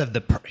 because of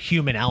the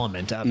human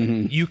element of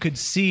it. You could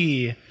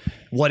see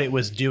what it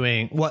was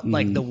doing, what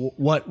like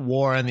what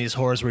war and these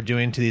horrors were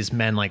doing to these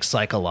men, like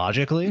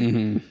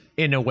psychologically,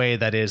 in a way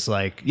that is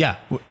like,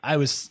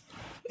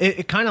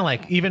 it kind of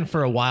like, even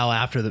for a while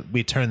after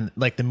we turned,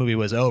 like the movie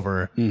was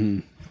over,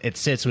 it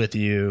sits with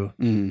you,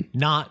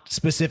 not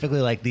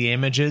specifically like the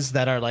images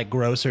that are like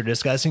gross or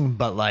disgusting,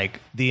 but like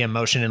the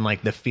emotion and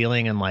like the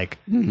feeling and like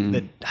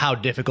how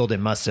difficult it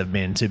must have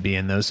been to be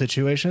in those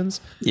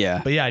situations. Yeah.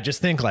 But yeah, I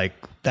just think like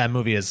that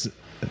movie is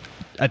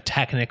a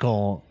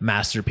technical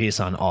masterpiece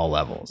on all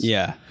levels.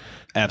 Yeah,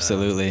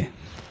 absolutely.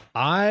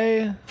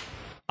 I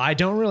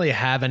don't really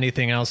have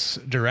anything else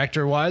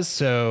director wise.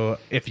 So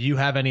if you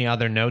have any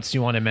other notes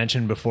you want to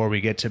mention before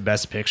we get to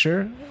Best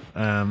Picture,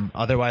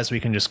 otherwise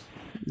we can just.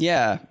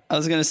 Yeah, I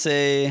was going to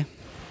say,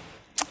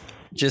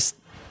 just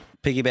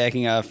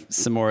piggybacking off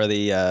some more of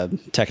the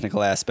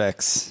technical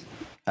aspects.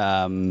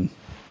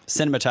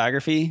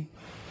 Cinematography.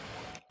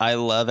 I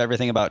love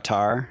everything about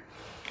Tar.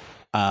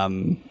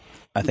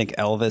 I think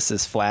Elvis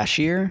is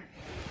flashier,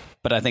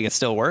 but I think it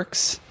still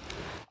works.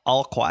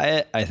 All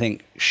Quiet, I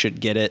think,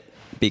 should get it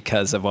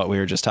because of what we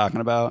were just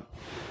talking about.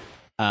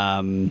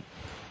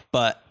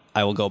 But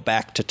I will go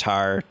back to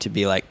Tar to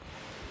be like,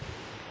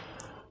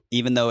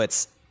 even though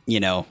it's, you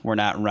know, we're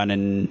not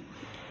running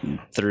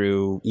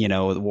through, you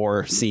know,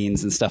 war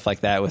scenes and stuff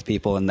like that with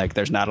people, and like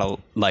there's not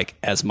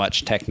as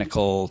much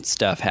technical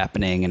stuff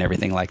happening and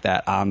everything like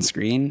that on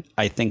screen.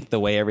 I think the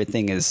way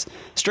everything is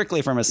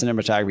strictly from a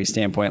cinematography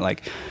standpoint,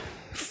 like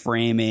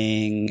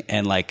framing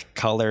and like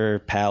color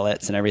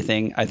palettes and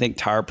everything, I think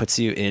Tar puts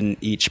you in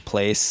each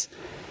place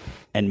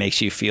and makes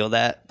you feel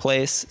that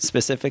place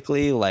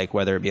specifically, like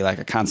whether it be like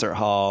a concert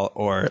hall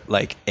or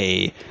like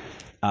a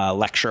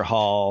lecture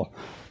hall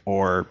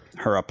or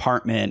her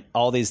apartment,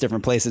 all these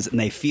different places, and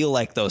they feel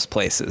like those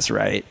places,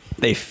 right?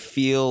 They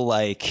feel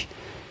like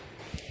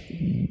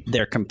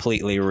they're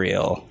completely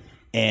real.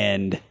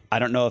 And I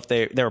don't know if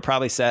there were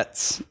probably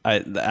sets.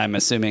 I'm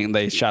assuming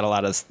they shot a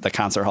lot of the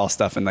concert hall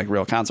stuff in like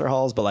real concert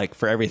halls, but like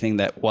for everything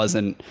that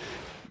wasn't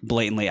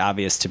blatantly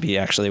obvious to be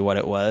actually what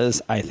it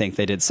was, I think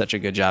they did such a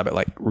good job at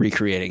like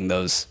recreating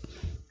those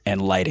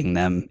and lighting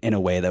them in a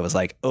way that was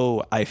like,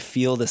 oh, I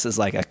feel this is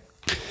like a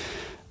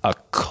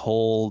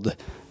cold,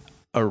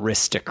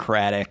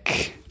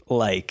 aristocratic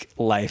like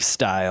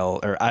lifestyle,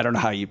 or I don't know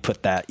how you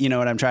put that. You know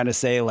what I'm trying to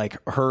say? Like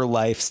her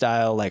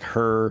lifestyle, like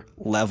her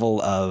level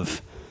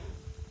of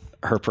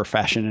her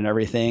profession and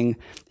everything.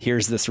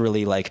 Here's this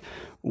really like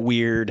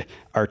weird,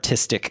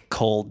 artistic,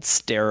 cold,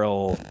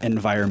 sterile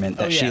environment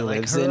that she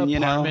lives in. You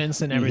know,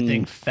 apartments and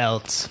everything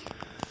felt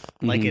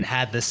like it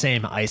had the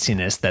same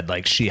iciness that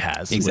like she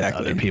has with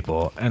other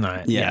people, and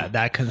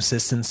that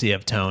consistency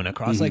of tone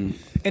across like,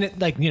 and it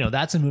like, you know,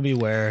 that's a movie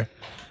where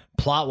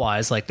plot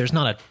wise, like there's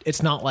not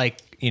it's not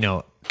like, you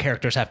know,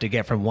 characters have to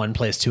get from one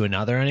place to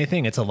another or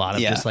anything. It's a lot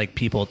of just like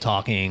people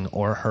talking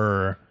or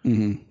her,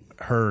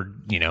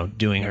 you know,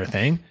 doing her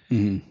thing.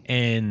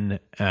 And,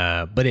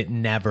 but it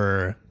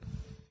never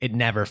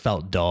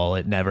felt dull.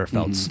 It never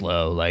felt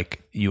slow.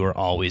 Like you were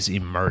always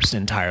immersed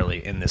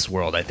entirely in this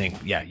world. I think,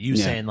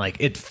 saying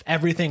like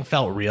everything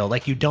felt real.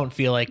 Like you don't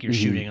feel like you're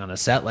shooting on a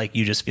set. Like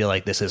you just feel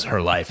like this is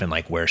her life and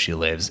like where she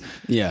lives.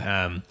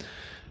 Yeah.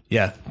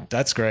 Yeah,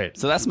 that's great.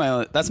 So that's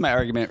my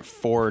argument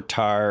for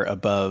Tar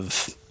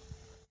above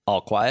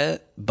All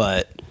Quiet,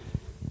 but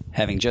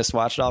having just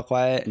watched All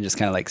Quiet and just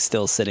kind of like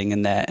still sitting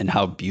in that and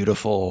how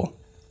beautiful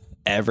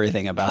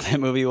everything about that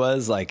movie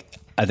was, like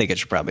I think it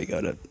should probably go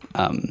to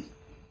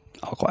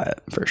All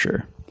Quiet for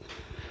sure.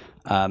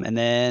 And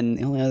then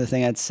the only other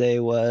thing I'd say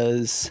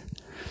was,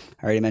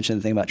 I already mentioned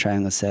the thing about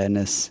Triangle of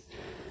Sadness.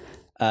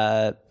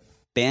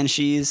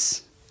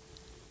 Banshees.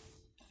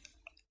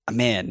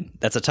 Man,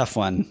 that's a tough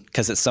one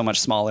because it's so much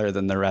smaller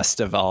than the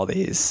rest of all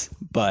these.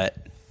 But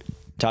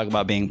talk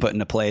about being put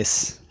into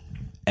place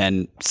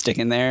and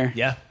sticking there.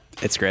 Yeah,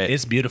 it's great.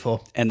 It's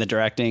beautiful, and the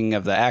directing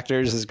of the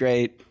actors is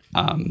great.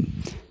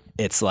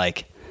 It's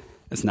like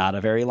it's not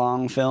a very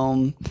long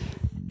film,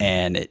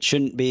 and it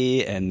shouldn't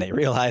be, and they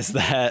realize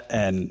that,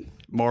 and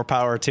more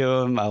power to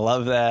them. I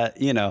love that.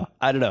 You know,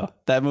 I don't know.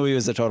 That movie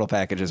was a total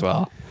package as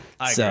well.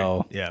 I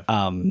agree. Yeah.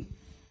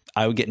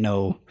 I would get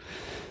no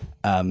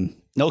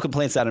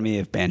complaints out of me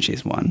if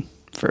Banshees won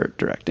for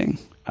directing.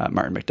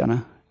 Martin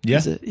McDonagh. Yeah.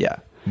 Is it? Yeah.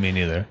 Me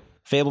neither.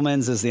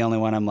 Fabelmans is the only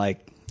one I'm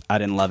like, I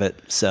didn't love it.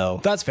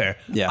 So that's fair.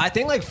 Yeah. I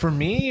think like for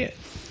me,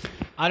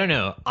 I don't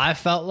know. I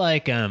felt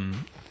like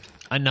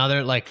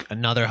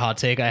another hot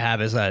take I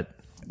have is that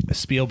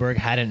Spielberg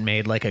hadn't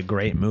made like a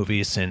great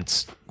movie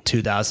since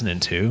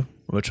 2002,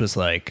 which was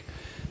like,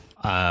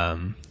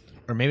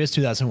 or maybe it's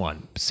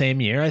 2001.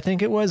 Same year, I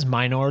think it was.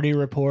 Minority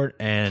Report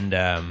and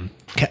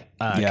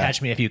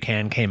Catch Me If You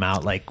Can came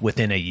out like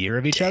within a year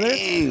of each other.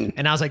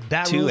 And I was like,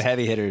 that two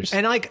heavy hitters.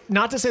 And like,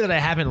 not to say that I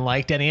haven't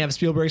liked any of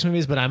Spielberg's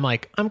movies, but I'm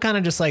kind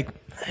of just like,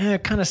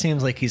 it kind of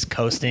seems like he's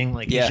coasting.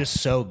 Like he's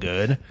just so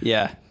good.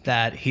 Yeah.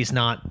 That he's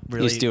not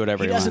really. He's do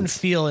whatever he doesn't wants.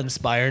 feel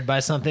inspired by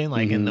something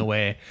like in the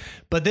way.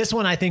 But this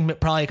one, I think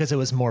probably because it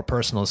was more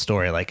personal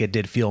story, like it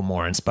did feel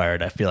more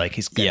inspired. I feel like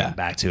he's getting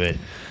back to it.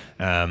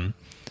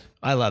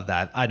 I love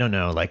that. I don't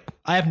know. Like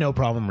I have no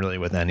problem really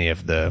with any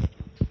of the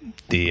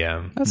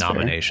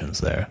nominations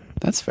there.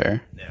 That's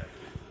fair. Yeah.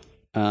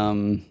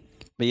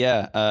 But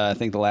yeah, I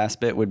think the last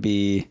bit would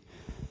be,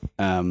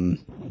 well,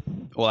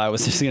 I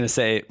was just going to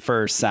say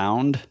for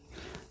sound,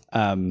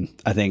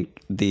 I think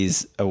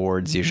these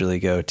awards usually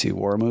go to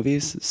war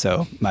movies.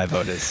 So my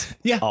vote is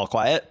All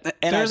Quiet.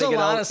 And there's I think a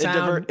lot of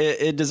sound.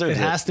 It deserves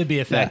it. It has to be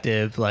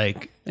effective. Yeah.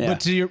 Like,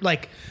 but to your,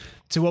 like,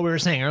 to what we were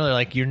saying earlier,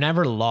 like you're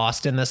never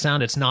lost in the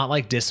sound. It's not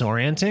like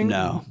disorienting.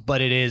 No,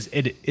 but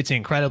it's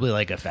incredibly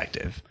like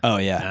effective. Oh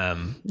yeah.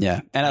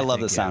 Yeah. And I love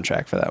the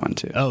soundtrack for that one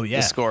too. Oh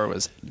yeah. The score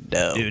was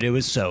dope. Dude, it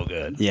was so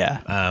good.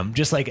 Yeah.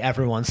 Just like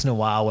every once in a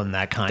while when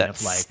that kind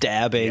of like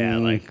stabbing,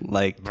 it's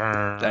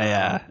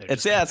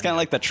kind of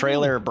like the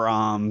trailer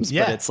Brahms,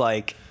 but it's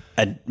like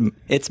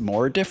it's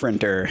more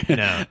differenter.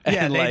 No.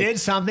 Yeah, they did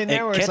something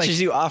there where it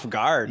catches you off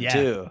guard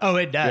too. Oh,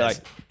 it does.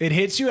 Like, it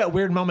hits you at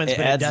weird moments,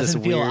 but it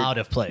doesn't feel out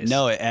of place.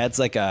 No, it adds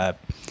like a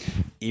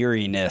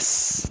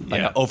eeriness,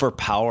 like an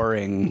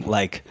overpowering,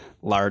 like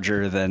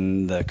larger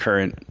than the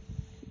current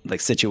like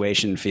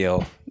situation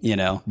feel, you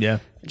know? Yeah.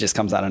 It just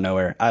comes out of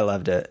nowhere. I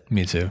loved it.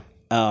 Me too.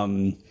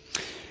 And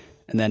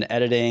then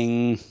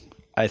editing,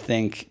 I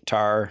think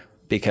Tar,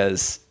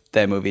 because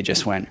that movie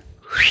just went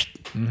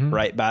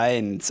right by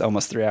and it's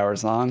almost 3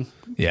 hours long.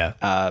 Yeah.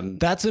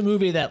 That's a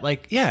movie that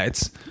like,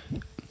 it's,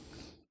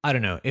 I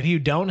don't know. If you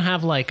don't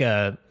have like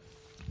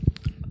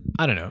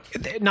I don't know,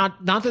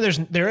 not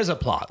that there is a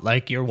plot,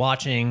 like you're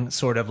watching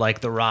sort of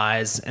like the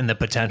rise and the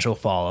potential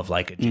fall of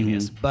like a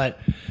genius, but,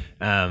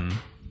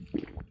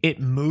 it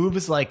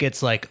moves like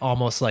it's like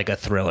almost like a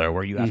thriller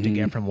where you have to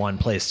get from one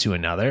place to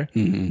another.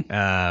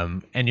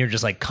 And you're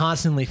just like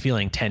constantly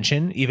feeling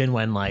tension, even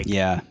when like,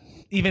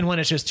 even when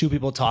it's just two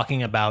people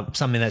talking about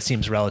something that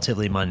seems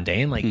relatively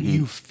mundane, like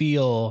you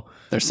feel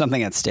there's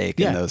something at stake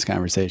in those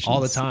conversations all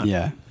the time.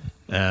 Yeah.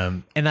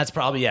 And that's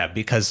probably,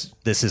 because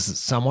this is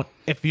somewhat,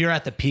 if you're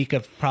at the peak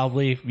of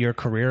probably your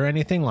career or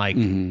anything, like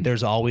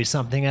there's always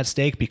something at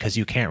stake because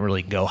you can't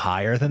really go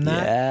higher than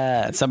that.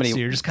 Yeah. So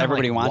you're just kind of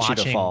everybody like wants you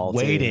to watching, fall.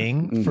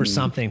 waiting for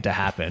something to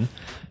happen.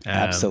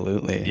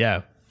 Absolutely.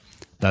 Yeah.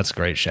 That's a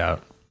great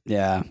shout.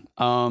 Yeah.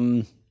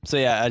 So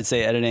yeah, I'd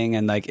say editing,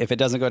 and like if it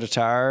doesn't go to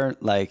Tar,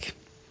 like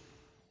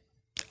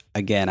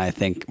again, I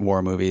think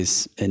war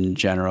movies in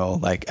general,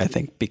 like I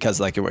think because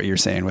like what you're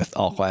saying with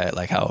All Quiet,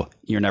 like how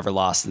you're never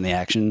lost in the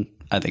action,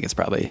 I think it's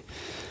probably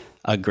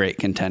a great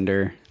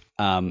contender.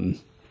 I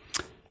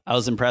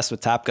was impressed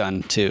with Top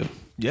Gun too.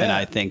 Yeah. And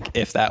I think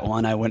if that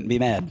won, I wouldn't be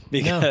mad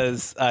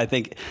because I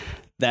think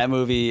that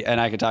movie,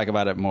 and I could talk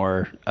about it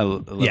more a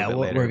little bit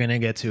later. We're going to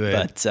get to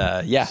it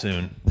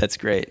soon. That's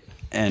great.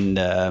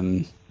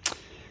 And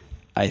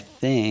I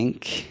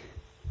think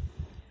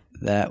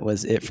that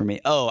was it for me.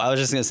 Oh, I was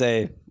just going to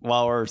say,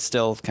 while we're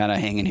still kind of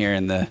hanging here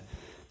in the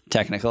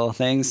technical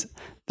things,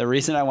 the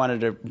reason I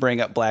wanted to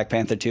bring up Black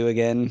Panther 2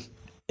 again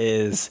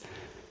is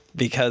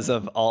because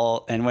of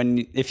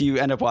if you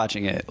end up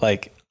watching it,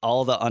 like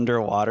all the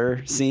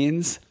underwater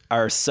scenes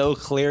are so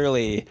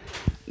clearly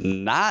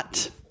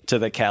not to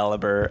the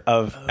caliber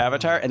of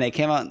Avatar, and they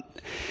came out.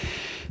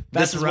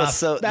 That's rough.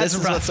 That's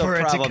rough for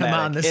it to come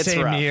out in the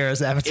same year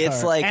as Avatar.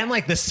 It's like, and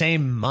like the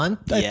same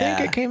month, I think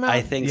it came out.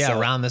 I think so.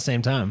 Around the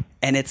same time.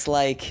 And it's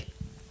like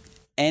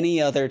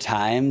any other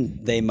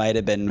time they might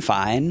have been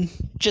fine.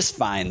 Just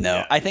fine though.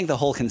 Yeah. I think the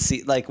whole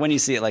conceit, like when you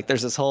see it, like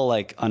there's this whole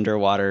like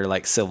underwater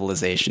like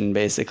civilization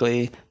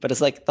basically, but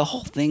it's like the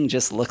whole thing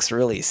just looks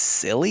really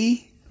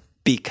silly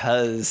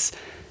because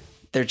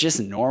they're just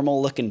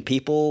normal looking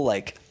people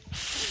like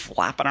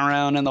flapping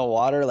around in the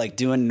water, like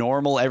doing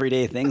normal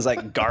everyday things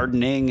like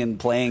gardening and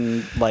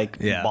playing like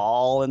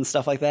ball and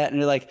stuff like that. And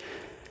you're like,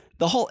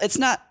 it's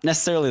not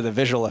necessarily the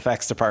visual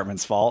effects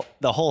department's fault.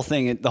 The whole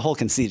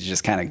conceit is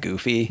just kind of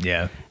goofy.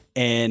 Yeah.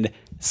 And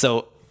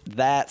so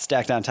that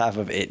stacked on top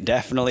of it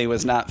definitely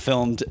was not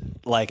filmed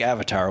like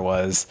Avatar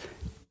was.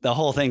 The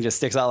whole thing just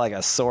sticks out like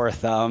a sore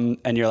thumb,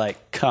 and you're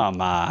like,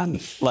 come on.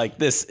 Like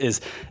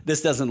this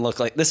doesn't look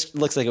like, this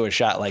looks like it was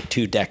shot like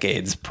 2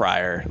 decades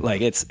prior.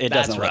 Like it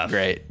doesn't look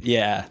great.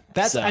 Yeah.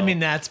 That's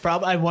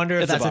probably, I wonder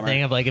if that's a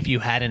thing of like, if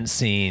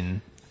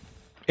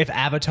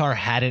Avatar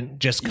hadn't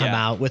just come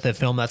out with a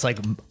film that's like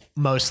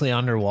mostly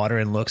underwater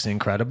and looks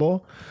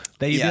incredible,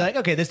 that you'd be like,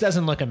 okay, this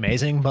doesn't look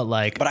amazing, but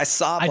I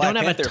saw Black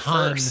Panther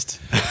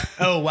first.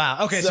 Oh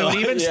wow. Okay, so it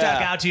even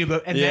stuck out to you,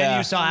 and then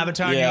you saw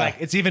Avatar and you're like,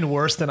 it's even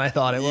worse than I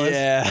thought it was.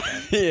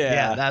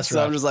 Yeah. That's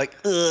rough. I'm just like,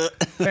 ugh.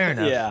 Fair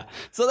enough. Yeah.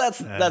 So that's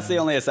the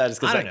only aside, is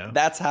because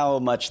that's how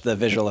much the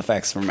visual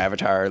effects from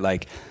Avatar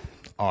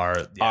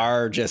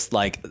are just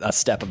like a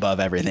step above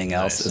everything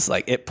else. Nice. It's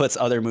like it puts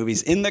other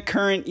movies in the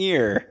current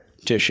year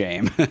to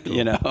shame.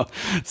 Cool.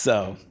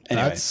 So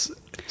anyway. That's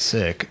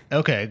sick.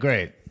 Okay,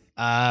 great.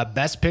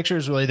 Best Picture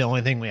is really the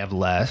only thing we have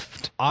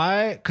left.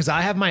 Because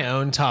I have my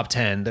own top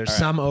 10. There's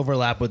some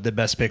overlap with the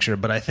Best Picture,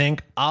 but I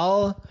think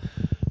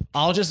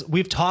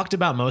we've talked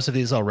about most of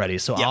these already,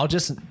 so I'll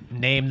just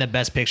name the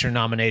Best Picture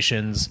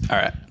nominations. All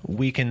right.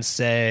 We can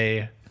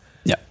say,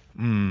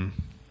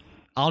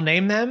 I'll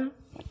name them.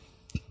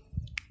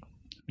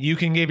 You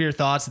can give your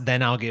thoughts,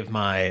 then I'll give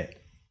my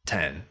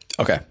 10.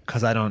 Okay.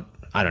 Because I don't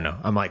know.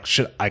 I'm like,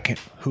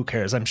 who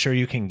cares? I'm sure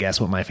you can guess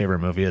what my favorite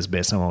movie is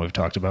based on what we've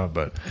talked about,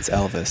 but it's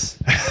Elvis.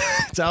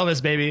 It's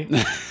Elvis, baby.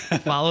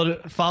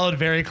 followed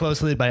very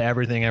closely by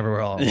Everything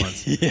Everywhere All at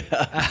Once.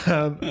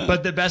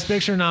 But the Best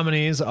Picture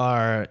nominees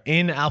are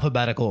in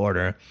alphabetical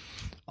order: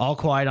 All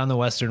Quiet on the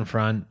Western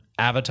Front,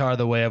 Avatar: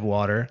 The Way of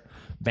Water,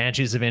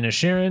 Banshees of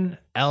Inisherin,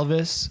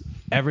 Elvis,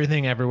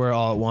 Everything Everywhere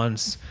All at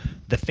Once,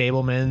 The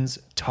Fabelmans,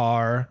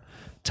 Tar,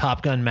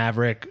 Top Gun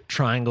Maverick,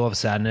 Triangle of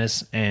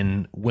Sadness,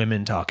 and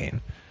Women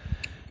Talking.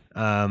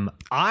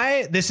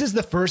 This is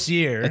the first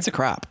year. It's a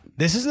crop.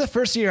 This is the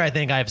first year I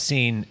think I've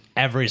seen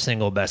every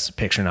single Best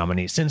Picture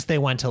nominee since they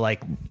went to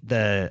like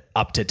the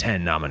up to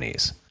 10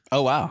 nominees.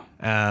 Oh wow.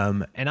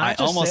 And I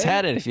almost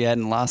had it if you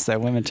hadn't lost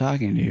that Women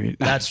Talking to you.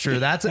 That's true.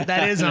 That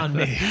is on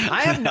me.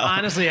 I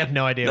honestly have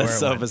no idea where it went. That's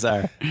so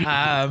bizarre.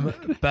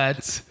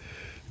 But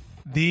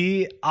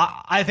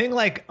I think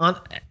like on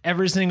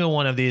every single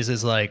one of these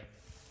is like,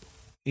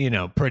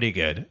 pretty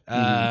good.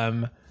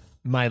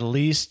 My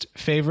least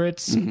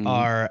favorites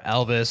are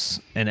Elvis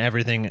and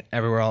Everything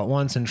Everywhere All at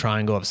Once and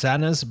Triangle of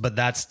Sadness, but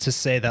that's to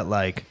say that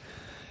like,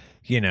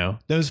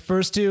 those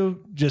first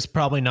two just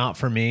probably not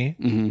for me,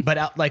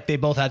 but like they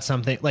both had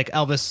something. Like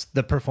Elvis,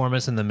 the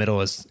performance in the middle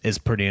is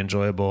pretty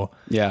enjoyable.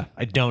 Yeah.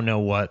 I don't know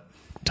what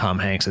Tom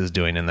Hanks is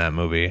doing in that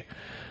movie.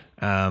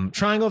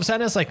 Triangle of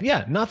Sadness, like,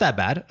 not that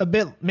bad.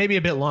 Maybe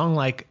a bit long,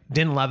 like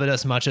didn't love it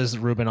as much as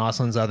Ruben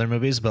Östlund's other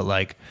movies, but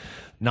like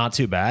not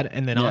too bad.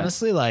 And then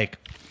honestly, like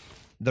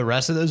the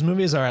rest of those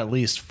movies are at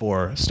least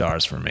 4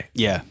 stars for me.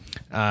 Yeah.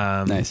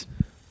 Nice.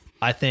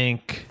 I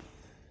think,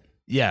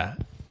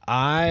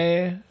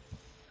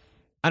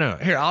 I don't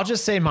know. Here, I'll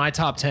just say my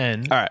top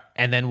 10. All right.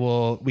 And then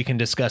we can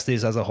discuss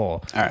these as a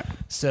whole. All right.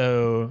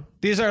 So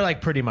these are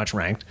like pretty much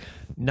ranked.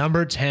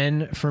 Number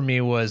 10 for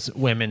me was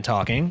Women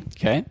Talking.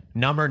 Okay.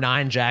 Number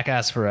 9,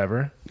 Jackass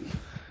Forever.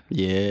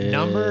 Yeah.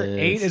 Number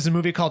 8 is a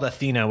movie called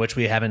Athena, which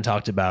we haven't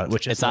talked about,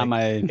 which is it's on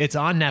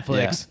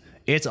Netflix.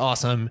 Yeah. It's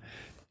awesome.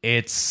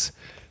 It's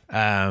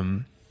a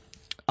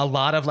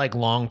lot of like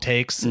long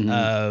takes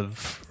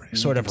of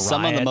sort of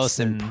some of the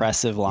most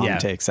impressive long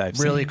takes I've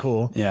seen. Really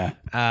cool. Yeah.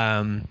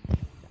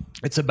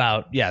 It's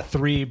about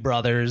 3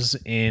 brothers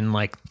in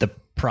like the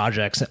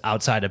projects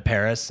outside of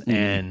Paris,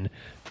 and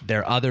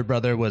their other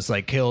brother was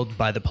like killed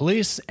by the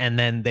police, and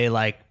then they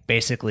like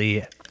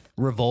basically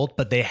revolt,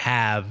 but they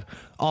have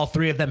all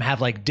 3 of them have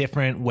like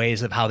different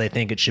ways of how they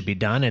think it should be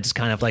done. It's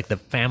kind of like the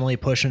family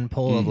push and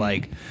pull of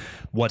like,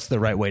 what's the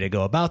right way to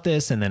go about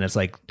this? And then it's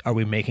like, are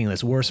we making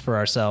this worse for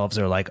ourselves,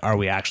 or like, are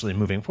we actually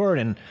moving forward?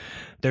 And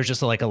there's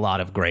just like a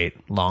lot of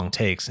great long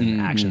takes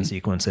and action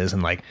sequences.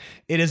 And like,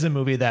 it is a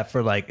movie that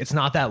for like, it's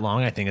not that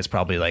long. I think it's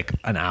probably like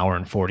an hour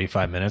and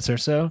 45 minutes or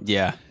so.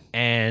 Yeah.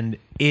 And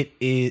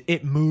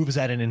it moves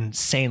at an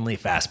insanely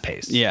fast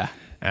pace. Yeah.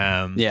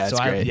 It's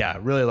great.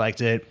 Really liked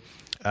it.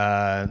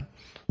 So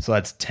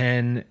that's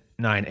 10,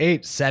 9,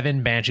 8,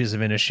 7 Banshees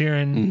of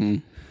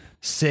Inisherin,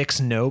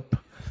 6 Nope,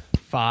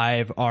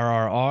 5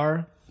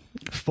 RRR,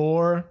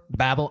 4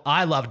 Babylon.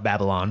 I loved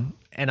Babylon.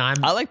 And I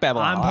like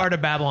Babylon. I'm part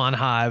of Babylon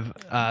Hive.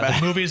 The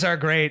movies are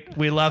great.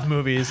 We love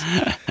movies.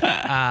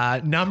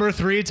 Number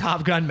 3,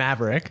 Top Gun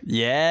Maverick.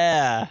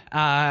 Yeah.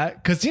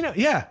 Because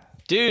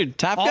dude,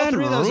 Top all Gun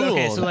 3 of those. ruled.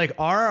 Okay, so like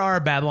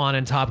RRR, Babylon,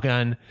 and Top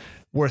Gun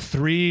were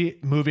 3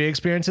 movie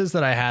experiences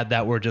that I had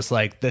that were just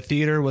like the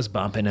theater was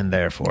bumping and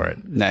there for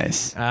it.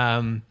 Nice.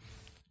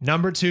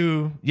 Number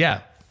 2,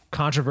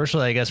 controversial,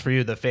 I guess, for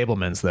you, The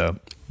Fabelmans, though.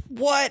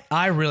 What?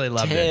 I really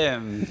loved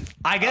it.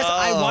 I guess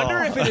I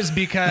wonder if it is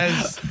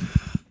because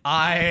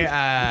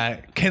I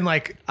can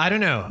like, I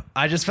don't know.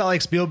 I just felt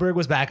like Spielberg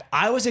was back.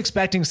 I was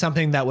expecting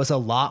something that was a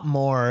lot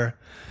more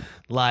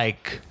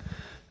like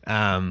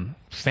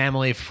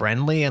family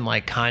friendly and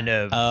like kind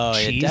of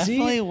cheesy. It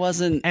definitely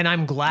wasn't. And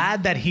I'm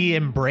glad that he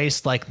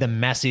embraced like the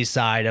messy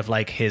side of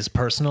like his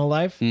personal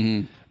life.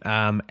 And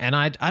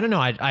I don't know.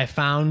 I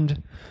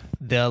found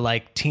the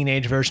like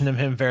teenage version of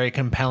him very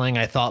compelling.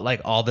 I thought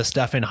like all the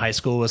stuff in high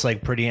school was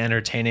like pretty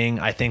entertaining.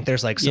 I think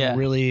there's like some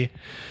really,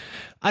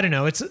 I don't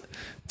know. It's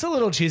a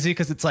little cheesy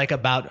because it's like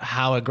about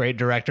how a great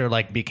director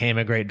like became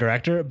a great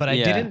director, but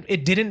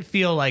it didn't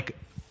feel like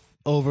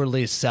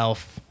overly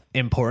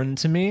self-important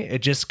to me.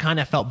 It just kind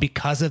of felt,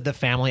 because of the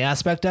family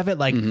aspect of it,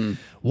 like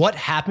what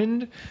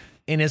happened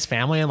in his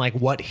family and like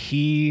what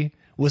he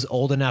was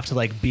old enough to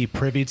like be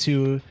privy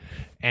to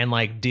and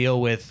like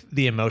deal with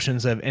the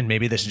emotions of, and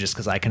maybe this is just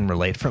because I can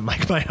relate from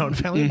like my own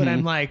family, but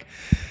I'm like,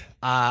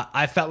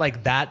 I felt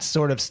like that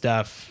sort of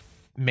stuff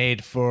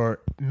made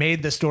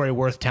the story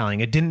worth telling.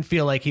 It didn't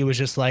feel like he was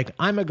just like,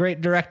 I'm a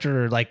great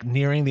director, like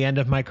nearing the end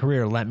of my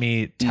career, let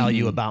me tell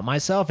you about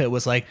myself. It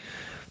was like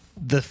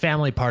the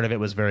family part of it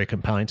was very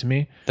compelling to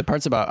me. The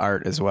parts about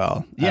art as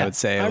well. I would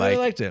say, I like, really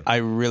liked it. I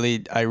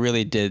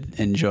really did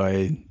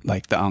enjoy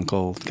like the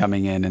uncle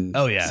coming in and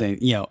saying,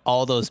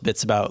 all those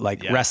bits about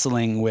like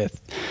wrestling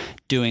with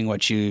doing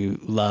what you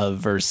love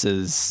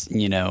versus,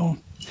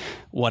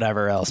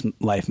 whatever else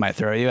life might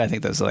throw you. I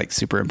think that's like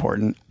super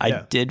important.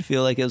 I did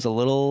feel like it was a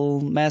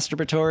little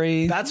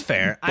masturbatory. That's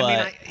fair. I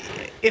mean,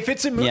 if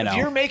it's a movie, if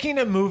you're making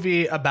a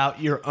movie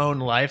about your own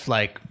life,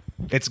 like,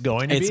 it's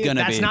going to be.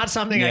 That's not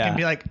something I can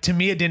be like, to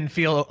me, it didn't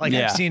feel like,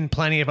 I've seen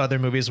plenty of other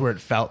movies where it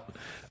felt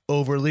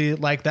overly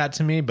like that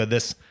to me, but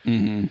this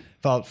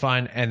felt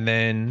fine. And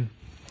then,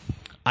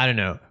 I don't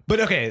know.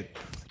 But okay,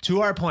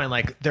 to our point,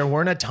 like, there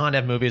weren't a ton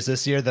of movies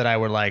this year that I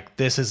were like,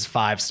 this is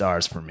 5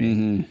 stars for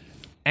me.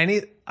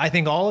 I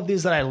think all of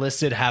these that I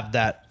listed have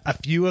that. A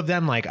few of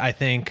them, like, I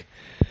think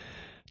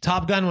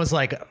Top Gun was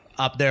like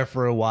up there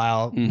for a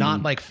while,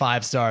 not like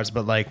 5 stars,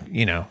 but like,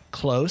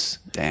 close.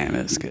 Damn,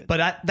 it's good.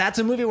 But that's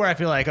a movie where I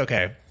feel like,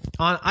 okay,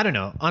 I don't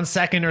know, on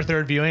second or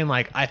third viewing,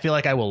 like, I feel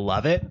like I will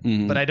love it,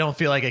 but I don't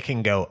feel like it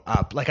can go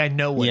up. Like, I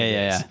know what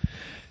it is.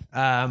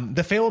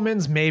 The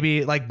Fabelmans,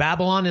 maybe, like,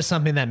 Babylon is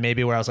something that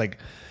maybe where I was like,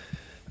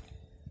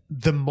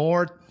 the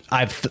more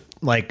I've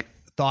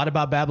thought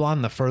about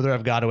Babylon, the further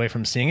I've got away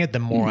from seeing it, the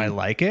more I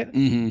like it.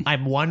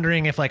 I'm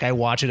wondering if like I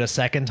watch it a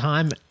second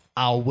time,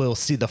 will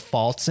see the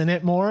faults in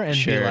it more and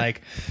be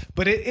like,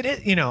 but it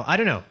I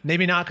don't know,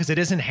 maybe not, because it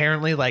is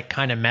inherently like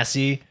kind of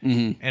messy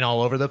and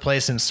all over the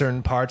place in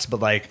certain parts, but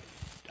like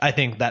I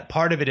think that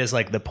part of it is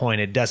like the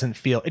point. It doesn't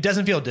feel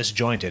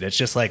disjointed. It's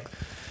just like,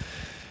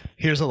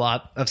 here's a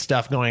lot of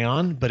stuff going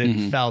on, but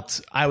it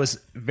felt, I was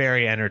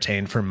very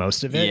entertained for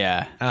most of it.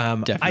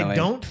 Definitely. I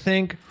don't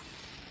think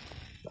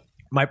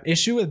my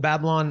issue with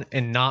Babylon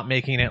and not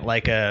making it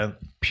like a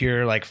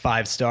pure like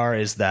 5 star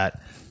is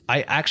that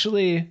I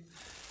actually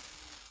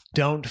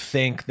don't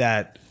think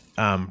that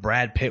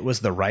Brad Pitt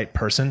was the right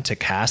person to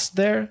cast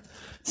there.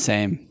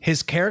 Same.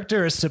 His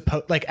character is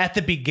supposed, like, at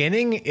the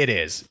beginning, it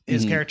is.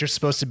 His character's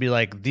supposed to be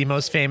like the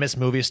most famous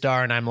movie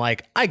star, and I'm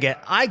like, I get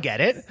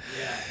it.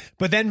 Yeah.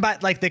 But then,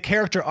 the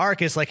character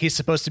arc is like he's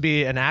supposed to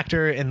be an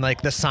actor in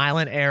like the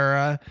silent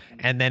era,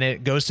 and then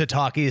it goes to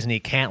talkies, and he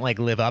can't like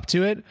live up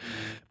to it.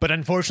 But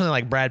unfortunately,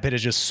 like Brad Pitt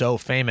is just so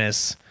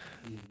famous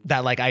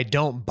that like I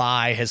don't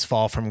buy his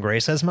fall from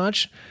grace as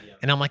much,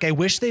 and I'm like, I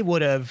wish they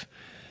would have.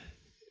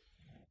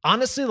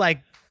 Honestly, like.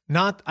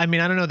 Not, I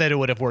mean, I don't know that it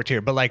would have worked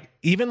here, but like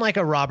even like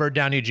a Robert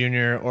Downey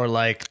Jr. or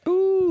like a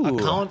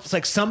Colin,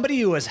 like somebody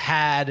who has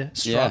had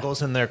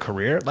struggles in their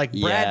career. Like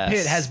Brad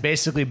Pitt has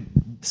basically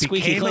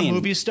became a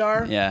movie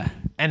star,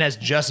 and has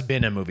just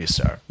been a movie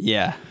star.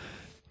 Yeah.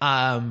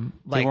 Like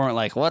they weren't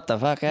like, what the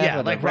fuck happened?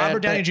 Yeah, like Robert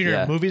Downey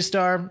Jr. Movie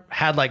star,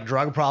 had like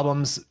drug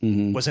problems,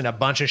 was in a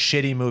bunch of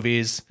shitty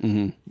movies,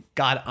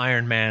 got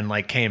Iron Man,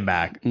 like came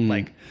back,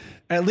 like.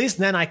 At least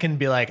then I can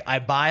be like, I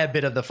buy a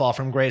bit of the fall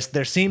from grace.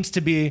 There's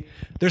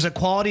a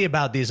quality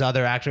about these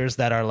other actors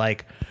that are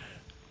like,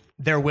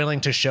 they're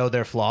willing to show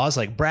their flaws.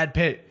 Like Brad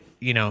Pitt,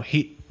 you know,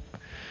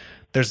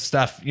 there's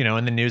stuff, you know,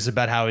 in the news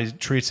about how he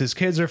treats his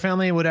kids or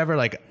family, whatever.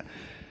 Like,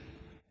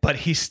 but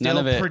he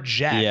still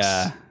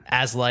projects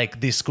as like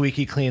the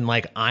squeaky clean,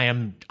 like I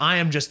am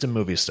just a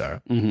movie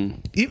star.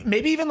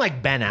 Maybe even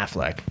like Ben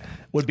Affleck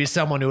would be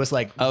someone who was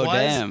like,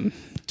 damn,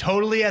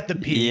 totally at the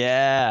peak.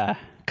 Yeah.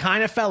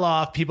 Kind of fell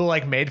off. People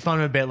like made fun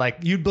of it a bit. Like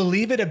you'd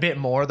believe it a bit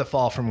more, the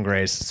fall from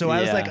grace. So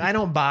I was like, I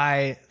don't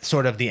buy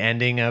sort of the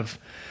ending of,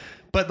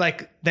 but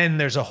like then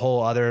there's a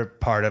whole other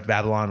part of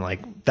Babylon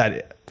like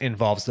that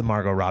involves the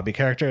Margot Robbie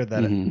character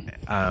that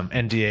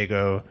and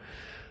Diego,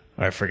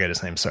 I forget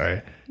his name.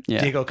 Sorry,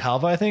 Diego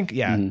Calva, I think.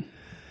 Yeah.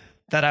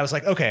 That I was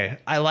like, okay,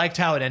 I liked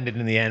how it ended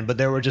in the end, but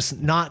there were just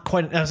not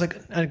quite. I was like,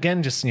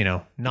 again, just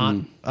not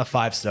a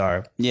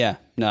 5-star. Yeah,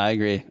 no, I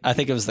agree. I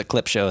think it was the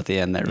clip show at the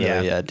end that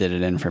really did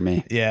it in for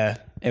me. Yeah,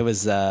 it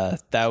was.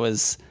 That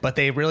was. But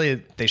they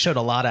showed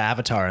a lot of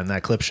Avatar in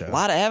that clip show. A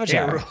lot of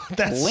Avatar.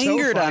 That's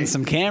lingered so on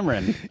some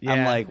Cameron. Yeah.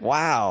 I'm like,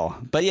 wow.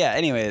 But yeah.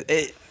 Anyway,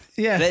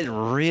 that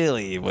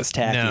really was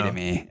tacky to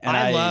me, and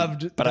I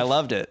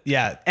loved it.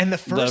 Yeah, and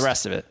the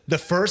rest of it, the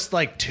first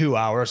like 2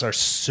 hours are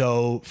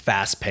so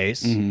fast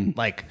paced.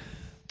 Like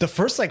the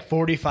first like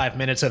 45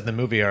 minutes of the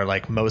movie are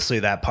like mostly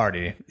that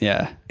party.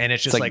 Yeah, and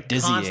it's just like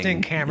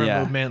constant camera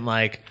movement,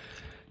 like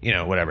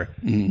whatever.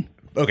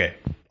 Okay,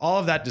 all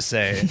of that to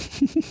say,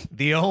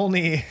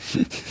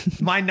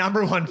 my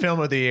number one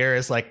film of the year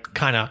is like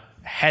kind of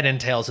head and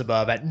tails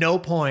above. At no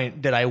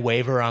point did I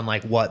waver on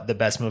like what the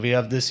best movie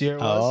of this year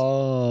was.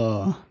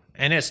 Oh,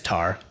 and it's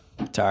Tar.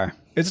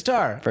 It's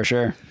Tar for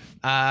sure.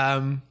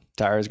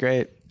 Tar is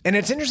great, and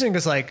it's interesting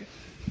because like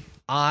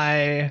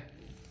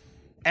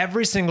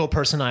every single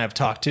person I have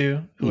talked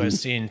to who has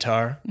seen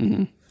Tar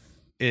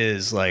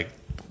is like,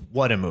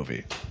 what a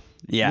movie.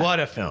 Yeah, what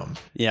a film.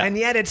 Yeah, and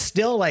yet it's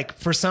still like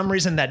for some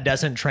reason that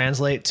doesn't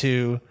translate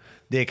to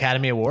the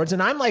Academy Awards.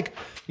 And I'm like,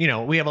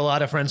 we have a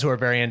lot of friends who are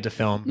very into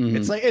film.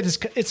 It's like,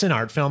 it's an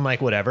art film,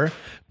 like whatever.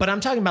 But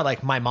I'm talking about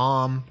like my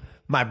mom,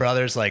 my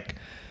brothers, like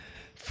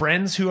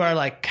friends who are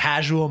like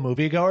casual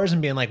moviegoers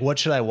and being like, what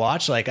should I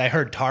watch? Like I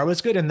heard Tar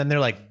was good. And then they're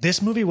like,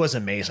 this movie was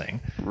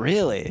amazing.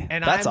 Really?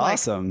 And that's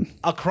awesome. Like,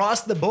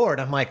 across the board,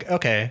 I'm like,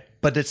 okay,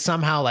 but it's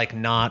somehow like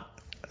not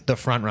the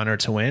front runner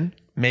to win.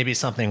 Maybe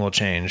something will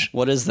change.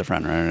 What is the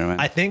front runner to win?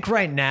 I think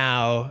right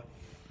now,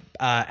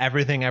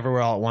 Everything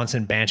Everywhere All at Once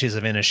and Banshees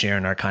of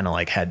Inisherin are kind of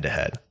like head to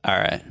head. All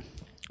right.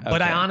 Okay.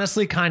 But I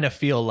honestly kind of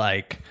feel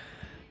like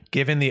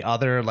given the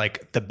other,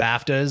 like the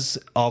BAFTAs,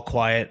 All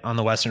Quiet on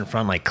the Western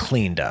Front, like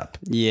cleaned up.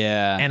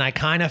 Yeah. And I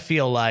kind of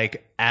feel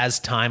like as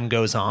time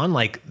goes on,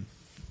 like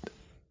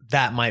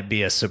that might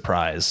be a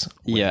surprise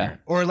winner. Yeah.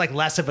 Or like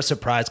less of a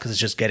surprise because it's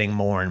just getting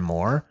more and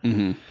more.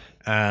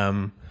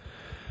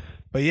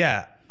 But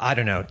yeah, I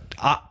don't know.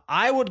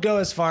 I would go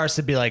as far as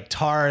to be like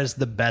Tar is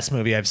the best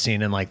movie I've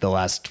seen in like the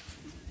last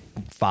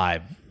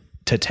 5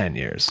 to 10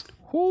 years.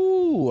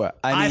 Ooh,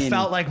 I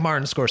felt like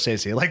Martin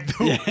Scorsese. Like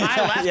I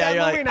left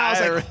that movie and I was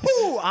like,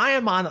 ooh, I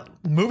am on.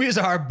 Movies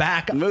are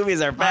back.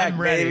 Movies are back,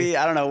 baby.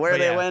 I don't know where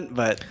they went,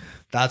 but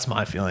that's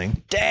my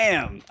feeling.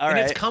 Damn. All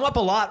right. It's come up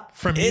a lot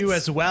from you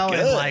as well. Good.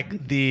 In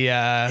like the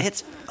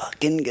it's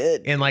fucking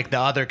good. In like the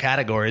other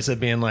categories of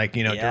being like,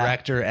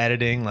 director,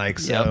 editing, like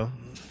so.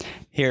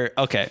 Here,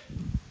 okay.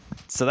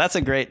 So that's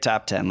a great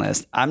top 10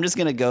 list. I'm just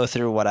going to go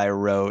through what I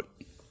wrote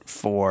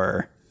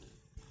for.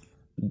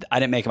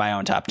 I didn't make my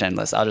own top 10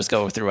 list. I'll just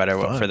go through what I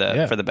wrote for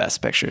the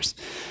best pictures.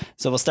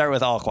 So we'll start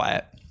with All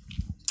Quiet.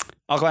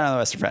 All Quiet on the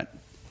Western Front.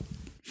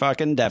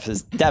 Fucking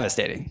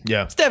devastating.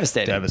 Yeah. It's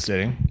devastating.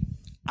 Devastating.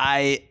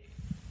 My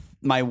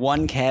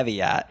one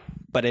caveat,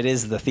 but it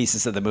is the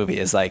thesis of the movie,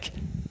 is like,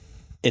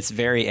 it's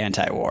very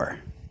anti-war.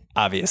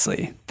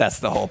 Obviously. That's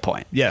the whole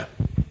point. Yeah.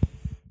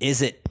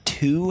 Is it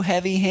too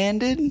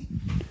heavy-handed?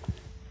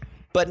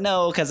 But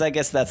no, because I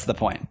guess that's the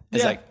point.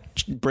 It's like,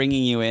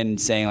 bringing you in,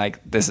 saying like,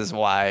 this is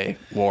why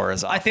war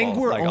is awful. I think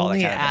we're like, all that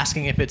only kind of thing.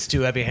 asking if it's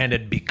too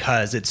heavy-handed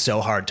because it's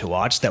so hard to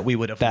watch that we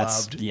would have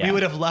loved. Yeah. We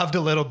would have loved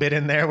a little bit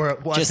in there where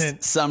it wasn't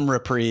just some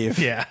reprieve.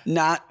 Yeah.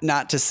 Not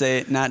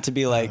to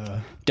be like,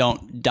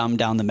 don't dumb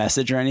down the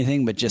message or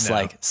anything, but just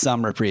like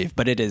some reprieve.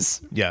 But it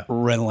is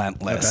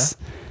relentless.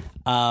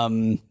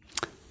 Okay.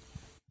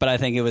 But I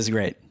think it was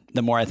great.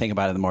 The more I think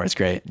about it, the more it's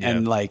great. Yeah.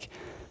 And like,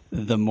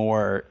 the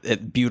more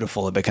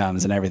beautiful it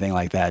becomes and everything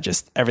like that.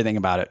 Just everything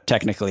about it,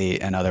 technically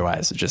and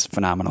otherwise, is just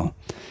phenomenal.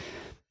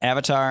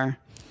 Avatar,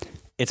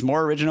 it's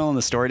more original in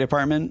the story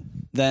department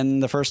than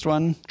the first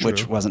one,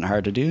 which wasn't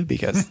hard to do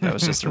because that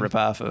was just a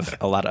ripoff of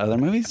a lot of other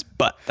movies,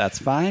 but that's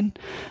fine.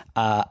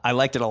 I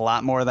liked it a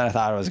lot more than I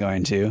thought I was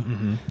going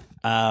to.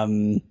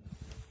 Mm-hmm.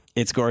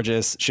 It's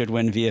gorgeous, should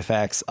win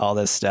VFX, all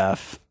this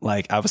stuff.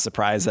 Like, I was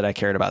surprised that I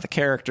cared about the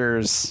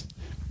characters,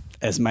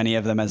 as many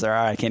of them as there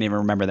are. I can't even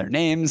remember their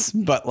names,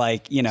 but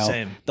like, you know,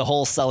 Same. The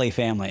whole Sully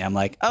family, I'm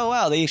like, oh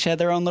wow, they each had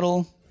their own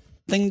little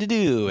thing to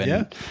do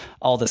and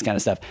all this kind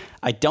of stuff.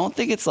 I don't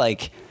think it's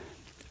like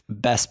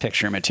best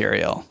picture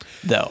material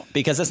though,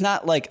 because it's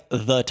not like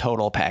the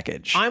total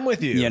package. I'm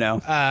with you. You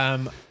know,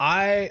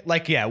 I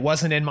like, it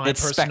wasn't in my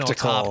It's personal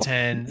spectacle. top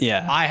 10.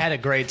 Yeah. I had a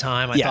great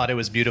time. I thought it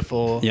was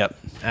beautiful. Yep.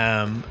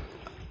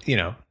 You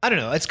know, I don't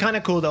know. It's kind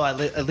of cool though.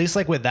 At least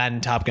like with that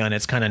and Top Gun,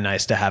 it's kind of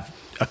nice to have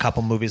a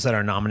couple movies that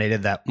are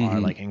nominated that are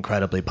like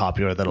incredibly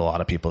popular that a lot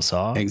of people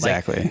saw.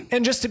 Exactly. Like,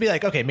 and just to be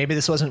like, okay, maybe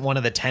this wasn't one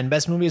of the 10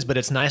 best movies, but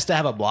it's nice to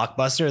have a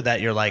blockbuster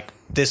that you're like,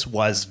 this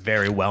was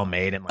very well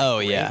made. And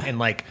like, great. And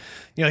like,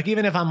 you know, like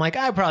even if I'm like,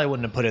 I probably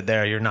wouldn't have put it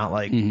there. You're not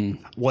like,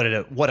 what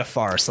a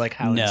farce. Like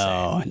how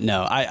insane.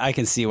 No, I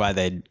can see why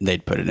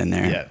they'd put it in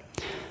there. Yeah.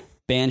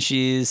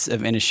 Banshees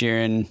of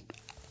Inisherin.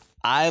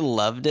 I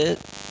loved it.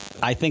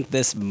 I think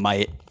this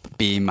might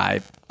be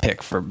my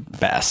pick for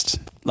best.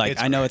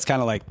 Like, I know it's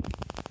kind of like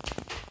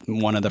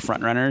one of the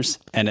front runners,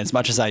 and as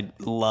much as I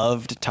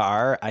loved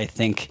Tar, I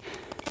think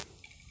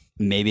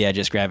maybe I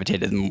just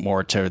gravitated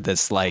more to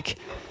this like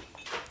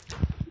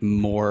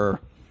more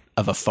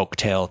of a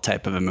folktale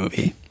type of a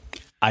movie.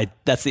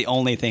 That's the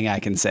only thing I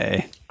can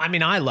say. I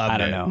mean, I loved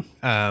it. I don't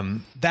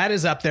know. That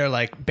is up there.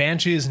 Like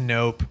Banshees,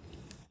 Nope.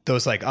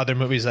 Those like other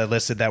movies I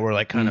listed that were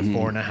like kind of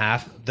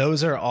 4.5.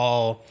 Those are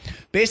all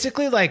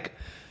basically like,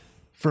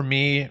 for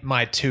me,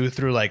 my 2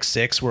 through like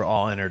 6 were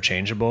all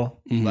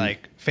interchangeable.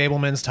 Like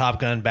Fableman's,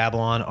 Top Gun,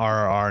 Babylon,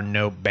 RRR,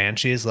 Nope,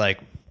 Banshees. Like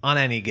on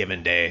any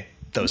given day,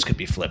 those could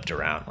be flipped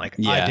around. Like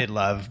I did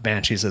love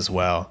Banshees as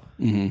well.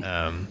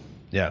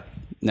 Yeah.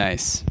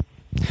 Nice.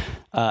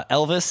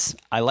 Elvis,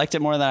 I liked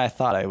it more than I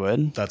thought I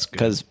would. That's good.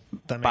 Because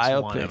that makes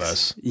biopics, one of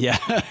us. Yeah,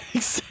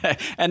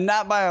 exactly. And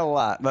not by a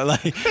lot, but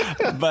like,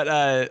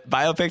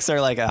 biopics are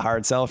like a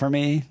hard sell for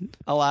me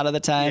a lot of the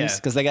times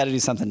because they got to do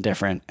something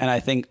different. And I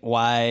think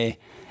why,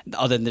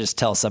 other than just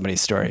tell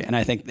somebody's story, and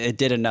I think it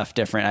did enough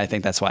different. I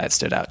think that's why it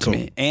stood out to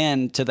me.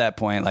 And to that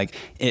point, like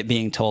it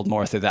being told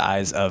more through the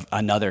eyes of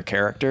another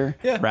character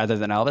rather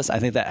than Elvis, I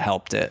think that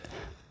helped it.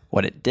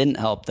 What it didn't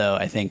help, though,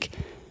 I think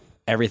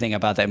everything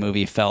about that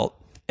movie felt,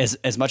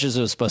 as much as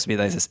it was supposed to be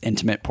like this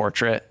intimate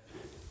portrait,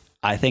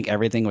 I think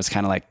everything was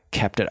kind of like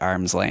kept at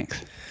arm's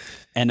length.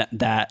 And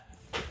that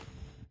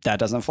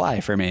doesn't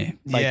fly for me.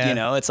 Like, you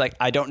know, it's like,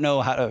 I don't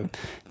know how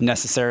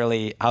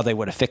they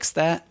would have fixed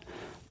that.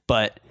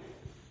 But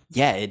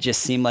yeah, it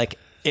just seemed like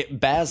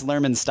Baz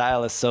Luhrmann's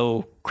style is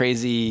so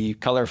crazy,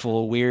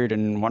 colorful, weird,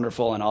 and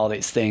wonderful and all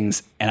these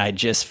things. And I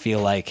just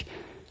feel like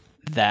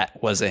that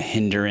was a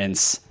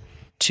hindrance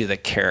to the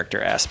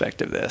character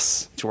aspect of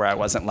this, to where I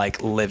wasn't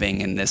like living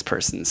in this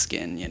person's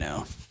skin, you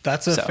know?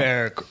 That's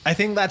fair. I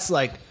think that's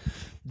like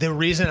the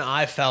reason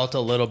I felt a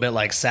little bit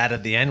like sad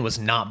at the end was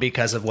not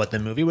because of what the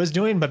movie was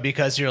doing, but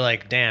because you're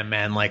like, damn,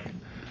 man, like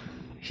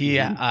he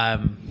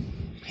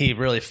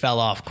really fell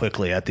off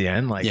quickly at the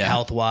end, like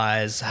health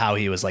wise, how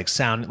he was like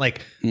sound,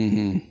 like,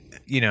 you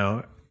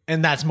know,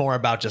 and that's more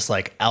about just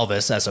like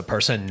Elvis as a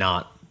person,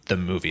 not the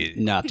movie,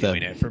 not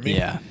doing it for me.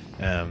 Yeah.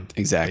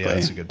 Exactly. Yeah,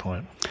 that's a good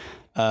point.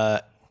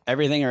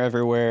 Everything or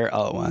Everywhere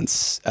All at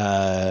Once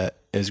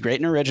is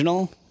great and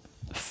original,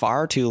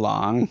 far too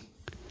long,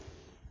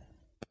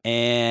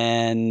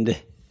 and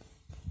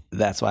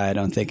that's why I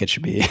don't think it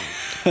should be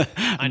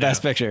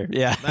Best Picture.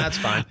 Yeah, that's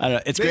fine. I don't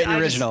know. It's great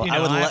and original.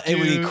 It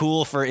would be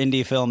cool for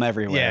indie film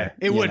everywhere.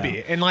 Yeah, it would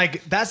be. And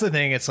like that's the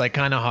thing. It's like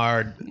kind of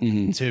hard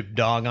to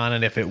dog on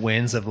it if it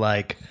wins. Of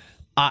like,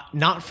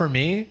 not for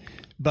me,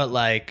 but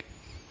like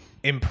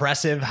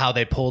impressive how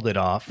they pulled it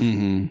off.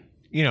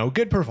 You know,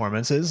 good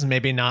performances,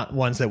 maybe not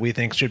ones that we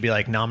think should be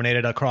like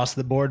nominated across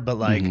the board, but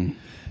like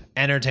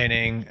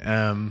entertaining.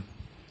 I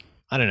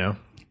don't know.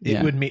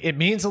 It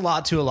means a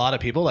lot to a lot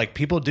of people. Like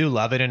people do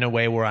love it in a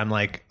way where I'm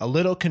like a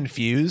little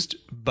confused,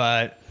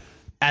 but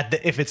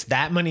if it's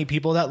that many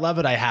people that love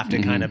it, I have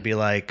to kind of be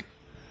like,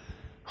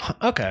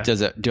 okay.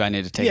 Do I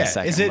need to take a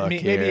second is it look me?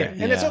 here?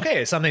 Maybe, and it's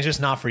okay. Something's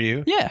just not for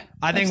you. Yeah.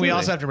 I think we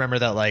also have to remember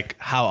that like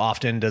how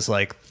often does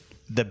like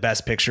the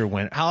best picture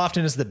win? How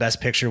often is the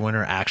best picture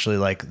winner actually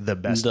like the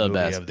best movie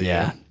of the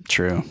year?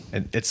 True.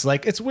 It's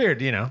like, it's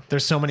weird, you know,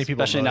 there's so many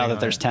people, especially now that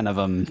there's 10 of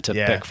them to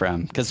pick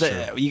from, because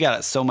you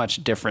got so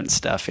much different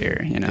stuff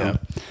here, you know.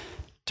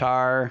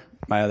 Tar,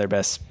 my other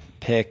best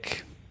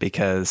pick,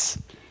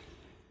 because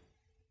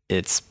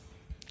it's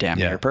damn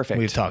near perfect.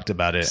 We've talked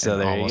about it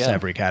in almost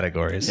every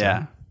category. So.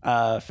 Yeah.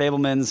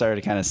 Fableman's, I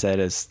already kind of said,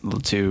 is a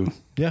little too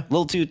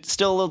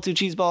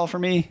cheeseball for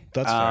me.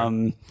 That's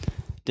fair.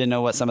 Didn't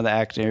know what some of the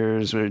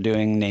actors were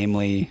doing,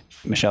 namely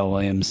Michelle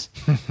Williams.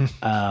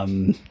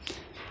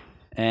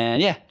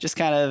 And yeah, just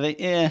kind of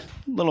a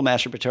little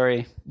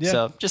masturbatory. Yeah.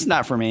 So just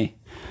not for me.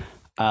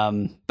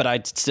 But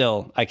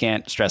I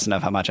can't stress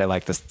enough how much I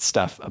like this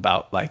stuff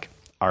about like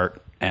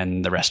art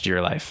and the rest of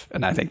your life.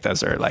 And I think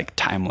those are like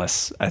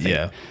timeless. I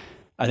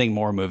think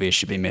more movies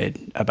should be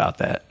made about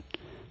that.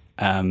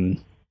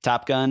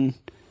 Top Gun,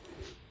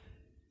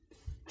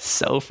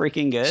 so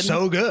freaking good.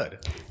 So good.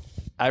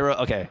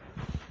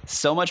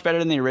 So much better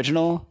than the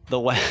original.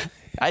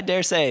 I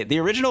dare say the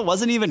original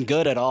wasn't even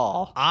good at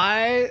all.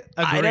 I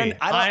agree.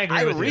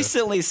 I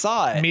recently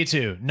saw it. Me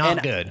too.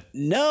 Not good.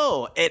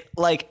 No, it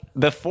like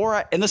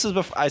before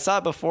I saw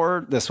it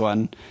before this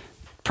one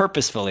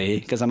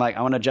purposefully, because I'm like,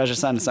 I want to judge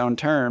this on its own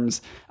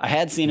terms. I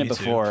had seen it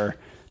before,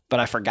 but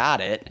I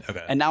forgot it.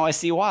 Okay. And now I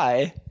see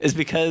why, is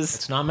because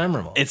it's not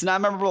memorable. It's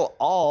not memorable at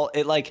all.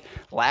 It like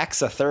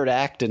lacks a third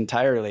act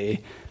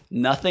entirely.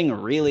 Nothing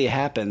really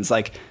happens.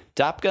 Like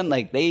Top Gun,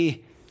 like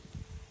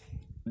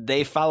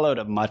they followed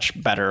a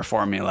much better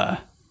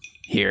formula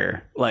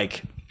here.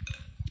 Like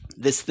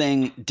this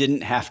thing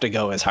didn't have to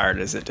go as hard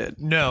as it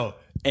did. No.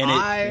 And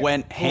it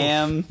went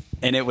ham,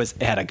 and it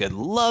had a good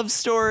love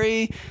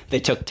story.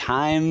 They took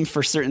time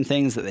for certain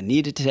things that they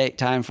needed to take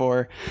time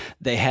for.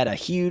 They had a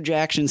huge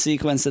action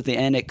sequence at the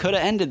end. It could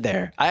have ended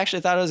there. I actually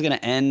thought it was going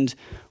to end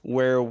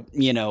where,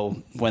 you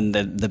know, when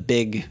the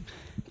big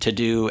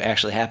to-do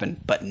actually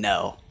happened. But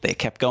no, they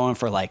kept going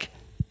for like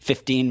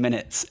 15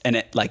 minutes, and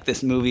it like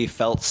this movie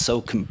felt so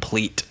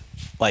complete.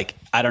 Like,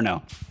 I don't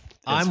know.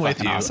 I'm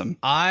with you. Awesome.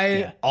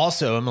 I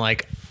also am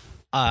like,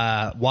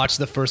 watched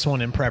the first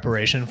one in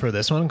preparation for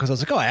this one because I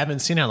was like, oh, I haven't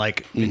seen it.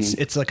 Like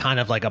it's a kind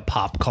of like a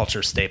pop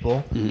culture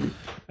staple.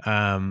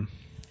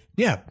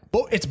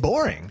 It's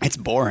boring. It's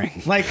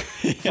boring. Like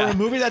for a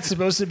movie that's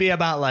supposed to be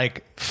about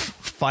like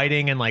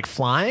fighting and like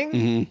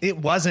flying, it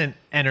wasn't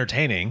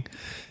entertaining.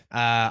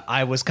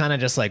 I was kind of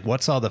just like,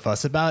 what's all the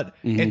fuss about?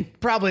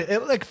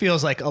 It like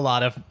feels like a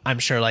lot of, I'm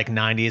sure, like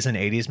 90s and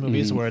 80s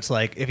movies where it's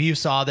like, if you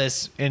saw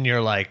this in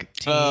your like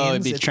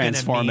teens, it'd be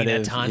transformative. Gonna mean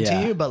a ton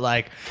to you. But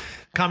like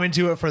coming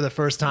to it for the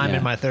first time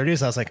in my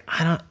 30s, I was like,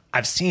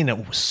 I've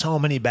seen so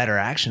many better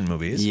action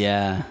movies.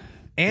 Yeah.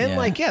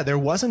 And there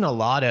wasn't a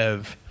lot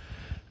of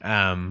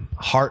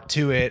heart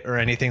to it or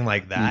anything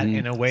like that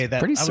in a way that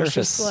pretty I was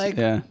surface. just like,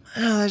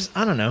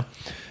 I don't know.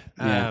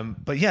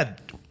 But yeah,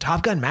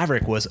 Top Gun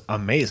Maverick was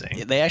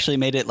amazing. They actually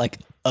made it like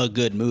a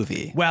good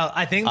movie. Well,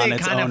 I think they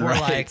kind of were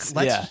like,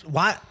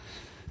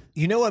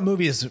 you know what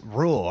movies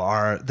rule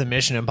are the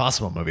Mission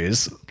Impossible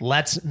movies.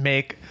 Let's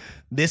make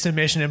this a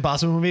Mission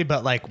Impossible movie,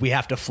 but like we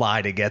have to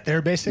fly to get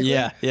there, basically.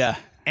 Yeah.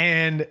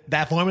 And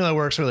that formula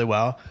works really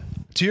well.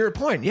 To your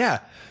point,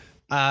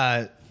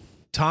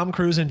 Tom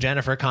Cruise and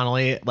Jennifer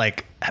Connelly,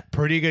 like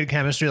pretty good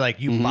chemistry. Like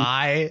you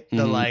buy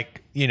the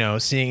like, you know,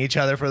 seeing each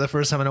other for the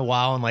first time in a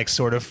while and like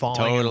sort of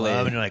falling in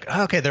love, and you're like,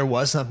 oh, okay, there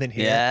was something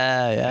here.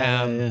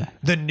 Yeah.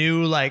 The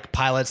new like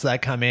pilots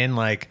that come in,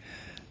 like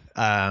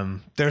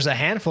there's a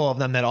handful of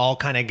them that all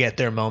kind of get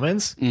their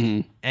moments,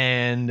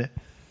 and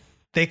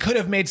they could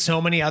have made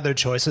so many other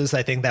choices,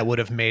 I think, that would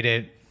have made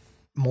it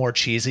more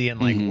cheesy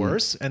and like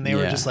worse. And they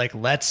were just like,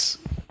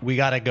 we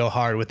got to go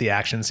hard with the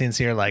action scenes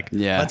here. Like,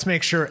 let's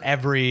make sure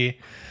every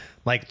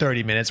like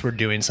 30 minutes we're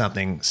doing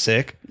something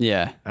sick.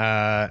 Yeah.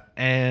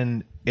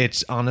 And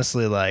it's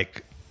honestly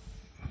like,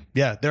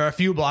 there are a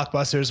few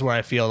blockbusters where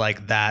I feel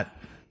like that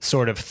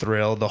sort of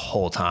thrill the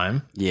whole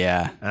time.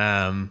 Yeah.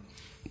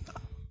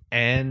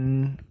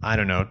 And I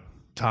don't know.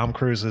 Tom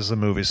Cruise is a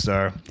movie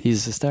star.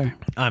 He's a star.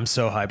 I'm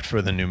so hyped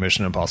for the new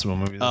Mission Impossible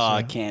movie.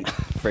 I can't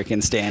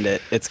freaking stand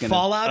it. It's gonna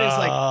Fallout is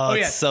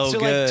like, it's so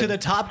good. Like, to the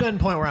Top Gun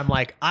point where I'm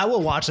like, I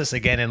will watch this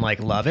again and like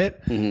love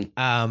it.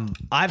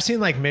 I've seen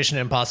like Mission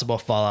Impossible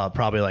Fallout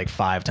probably like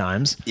 5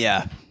 times.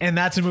 Yeah, and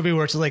that's a movie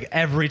where it's like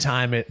every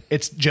time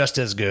it's just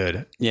as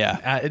good.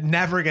 Yeah, it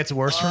never gets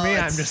worse for me.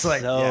 I'm just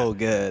like so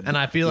good, and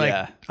I feel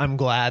like I'm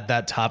glad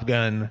that Top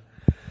Gun.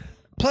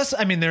 Plus,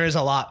 I mean, there is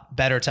a lot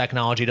better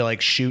technology to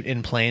like shoot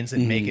in planes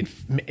and make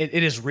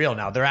it is real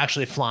now. They're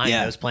actually flying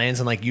those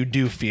planes, and like you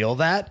do feel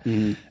that.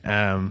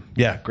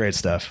 Great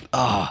stuff.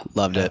 Oh,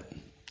 loved it.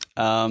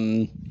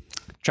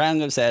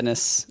 Triangle of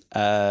Sadness.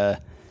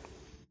 The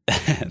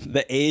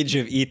Age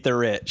of Eat the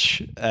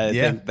Rich. I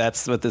think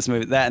that's what this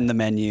movie. That and The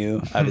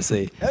Menu,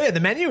 obviously. The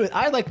Menu.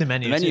 I like The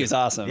Menu. The Menu is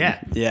awesome.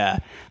 Yeah.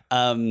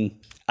 I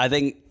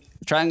think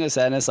Triangle of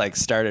Sadness like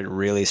started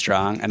really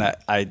strong, and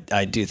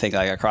I do think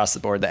like across the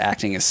board the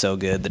acting is so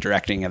good, the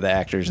directing of the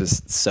actors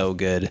is so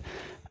good.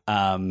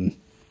 I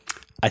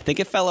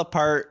think it fell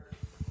apart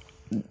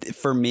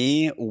for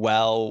me,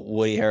 while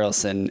Woody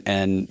Harrelson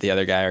and the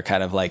other guy are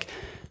kind of like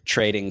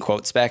trading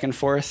quotes back and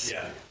forth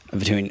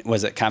between,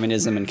 was it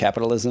communism and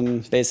capitalism,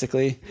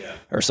 basically? Yeah.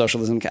 Or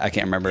socialism? I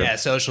can't remember. Yeah,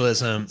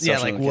 socialism.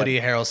 Like Woody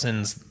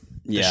Harrelson's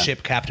the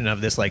ship captain of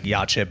this like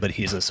yacht ship, but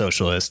he's a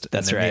socialist.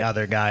 That's and then right. The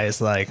other guy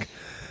is like,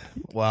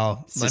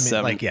 well, he's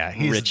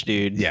rich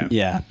dude.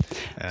 Yeah.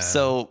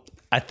 So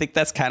I think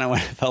that's kind of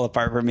when it fell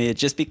apart for me. It's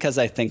just because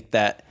I think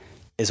that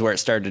is where it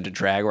started to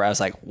drag, where I was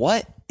like,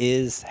 what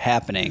is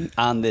happening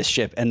on this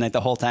ship? And like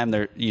the whole time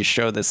there, you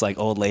show this like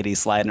old lady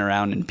sliding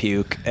around and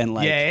puke, and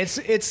like,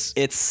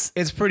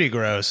 it's pretty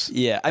gross.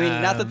 Yeah. I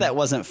mean, not that that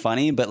wasn't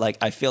funny, but like,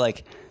 I feel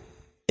like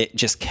it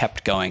just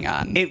kept going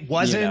on. It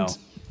wasn't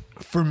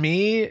for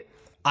me.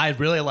 I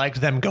really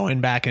liked them going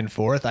back and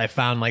forth. I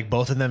found like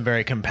both of them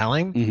very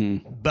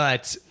compelling,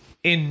 but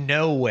in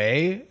no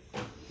way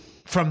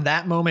from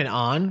that moment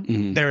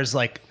on, there's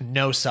like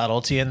no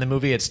subtlety in the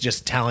movie. It's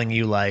just telling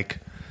you like,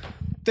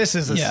 this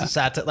is a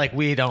satire. Like,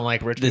 we don't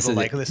like rich people.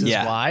 This is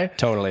why.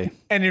 Totally.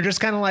 And you're just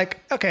kind of like,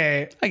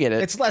 okay, I get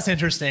it. It's less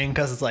interesting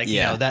because it's like,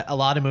 you know, that a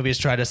lot of movies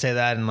try to say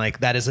that. And like,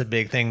 that is a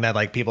big thing that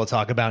like people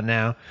talk about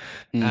now.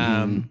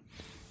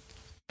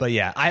 But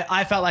yeah,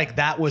 I felt like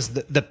that was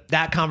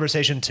that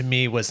conversation to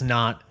me was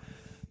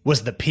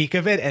the peak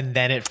of it, and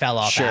then it fell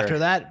off after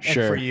that. And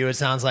for you, it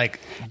sounds like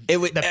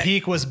the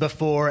peak was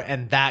before,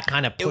 and that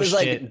kind of pushed it. It was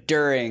like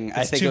during.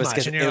 I think it was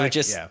because it was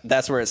just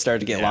that's where it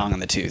started to get long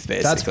in the tooth,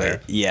 basically. That's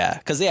fair. Yeah,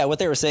 because what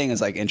they were saying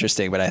is like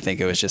interesting, but I think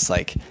it was just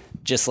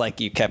like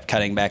you kept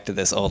cutting back to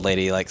this old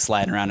lady like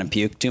sliding around and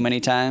puke too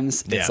many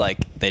times. It's like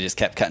they just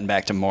kept cutting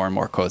back to more and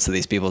more quotes of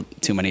these people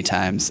too many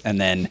times,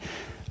 and then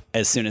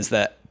as soon as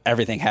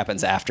everything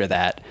happens after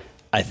that,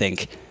 I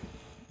think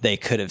they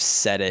could have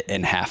said it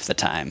in half the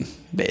time,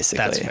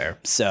 basically. That's fair.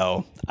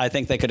 So I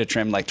think they could have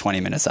trimmed like 20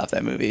 minutes off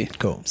that movie.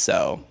 Cool.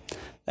 So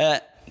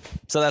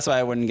that's why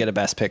I wouldn't get a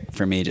best pick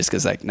for me, just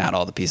because like not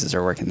all the pieces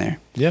are working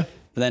there. Yeah.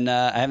 But then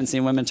I haven't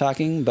seen Women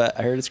Talking, but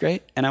I heard it's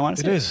great, and I want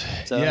to see it. It is.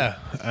 So, yeah,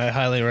 I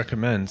highly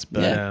recommend.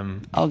 But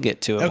I'll get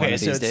to it. Okay,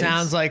 so it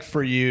sounds like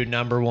for you,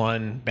 number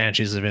one,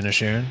 Banshees of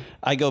Inisherin.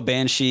 I go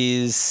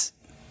Banshees.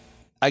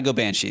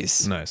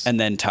 Nice. And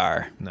then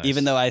Tar. Nice.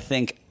 Even though I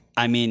think,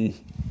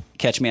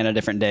 Catch Me on a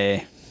Different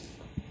Day,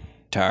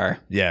 Tar.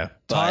 Yeah.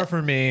 Tar for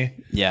me.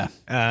 Yeah.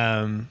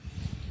 I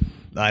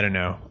don't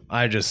know.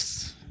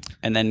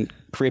 And then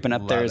creeping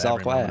up there is All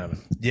Quiet.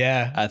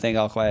 Yeah. I think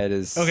All Quiet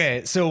is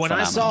okay. So when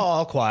I saw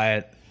All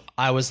Quiet,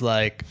 I was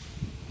like,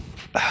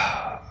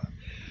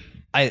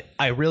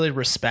 I really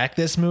respect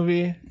this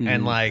movie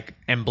and like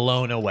am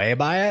blown away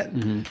by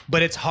it.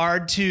 But it's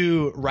hard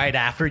to right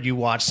after you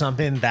watch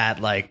something that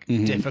like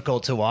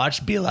difficult to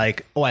watch, be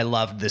like, oh, I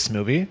loved this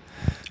movie.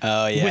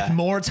 Oh yeah. With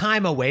more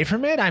time away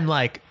from it, I'm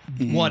like,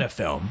 what a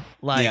film.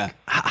 Like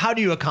how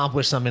do you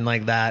accomplish something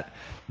like that?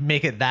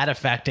 Make it that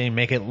affecting,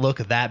 make it look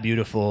that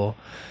beautiful,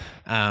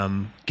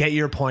 get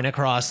your point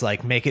across,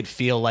 like make it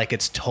feel like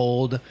it's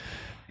told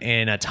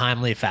in a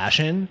timely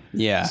fashion.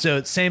 Yeah.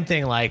 So same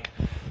thing, like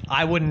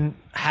I wouldn't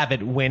have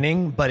it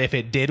winning, but if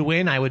it did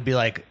win, I would be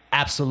like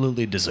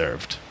absolutely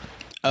deserved.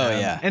 Oh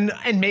yeah.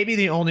 And maybe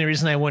the only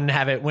reason I wouldn't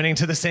have it winning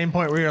to the same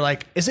point where you're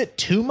like, is it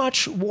too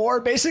much war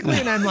basically?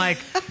 And I'm like,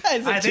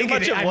 I think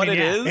it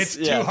is.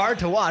 It's too hard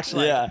to watch.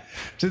 Like,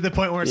 to the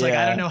point where it's like,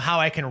 I don't know how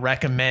I can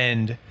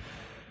recommend,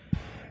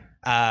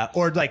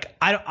 or like,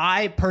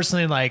 I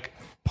personally like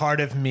part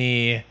of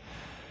me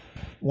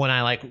when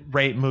I like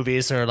rate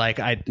movies or like,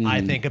 I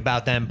think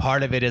about them,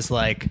 part of it is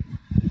like,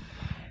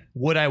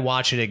 would I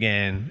watch it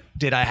again?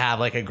 Did I have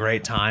like a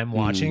great time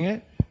watching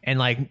it? And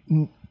like,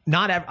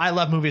 I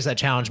love movies that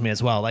challenge me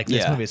as well, like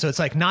this movie. So it's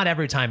like not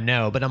every time,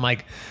 no, but I'm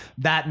like,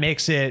 that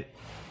makes it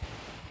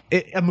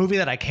a movie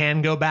that I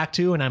can go back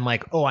to, and I'm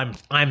like, oh, I'm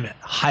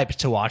hyped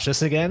to watch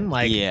this again.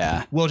 Like,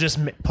 we'll just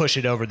push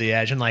it over the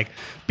edge, and like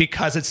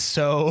because it's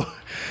so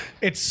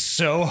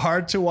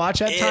hard to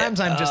watch at times.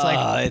 I'm just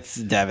like, it's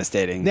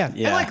devastating. Yeah.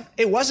 And like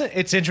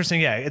it's interesting.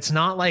 Yeah, it's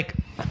not like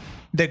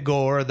the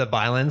gore, the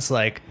violence,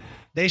 like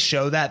they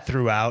show that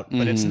throughout,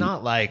 but it's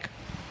not like.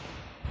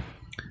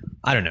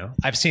 I don't know.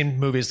 I've seen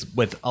movies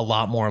with a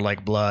lot more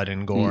like blood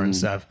and gore and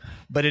stuff,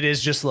 but it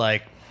is just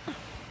like,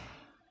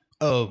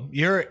 oh,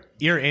 you're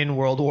in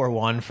World War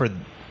I for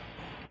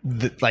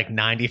like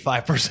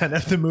 95%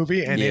 of the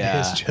movie, and it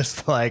is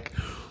just like,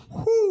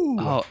 whoo.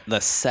 Oh,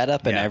 the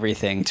setup and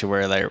everything to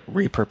where they're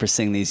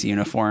repurposing these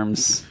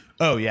uniforms.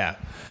 Oh yeah,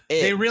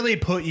 they really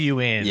put you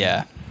in.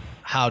 Yeah,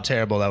 how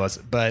terrible that was.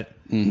 But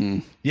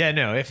yeah,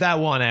 no, if that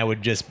won, I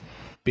would just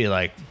be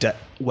like,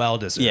 well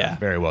deserved. Yeah,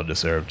 very well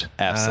deserved.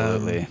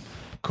 Absolutely.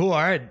 Cool.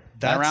 All right.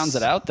 That rounds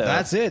it out, though.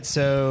 That's it.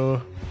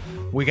 So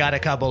we got a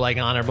couple like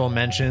honorable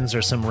mentions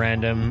or some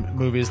random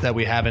movies that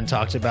we haven't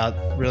talked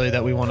about really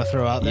that we want to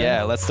throw out there.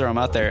 Yeah, let's throw them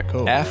out there.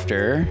 Cool.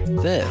 After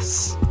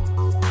this.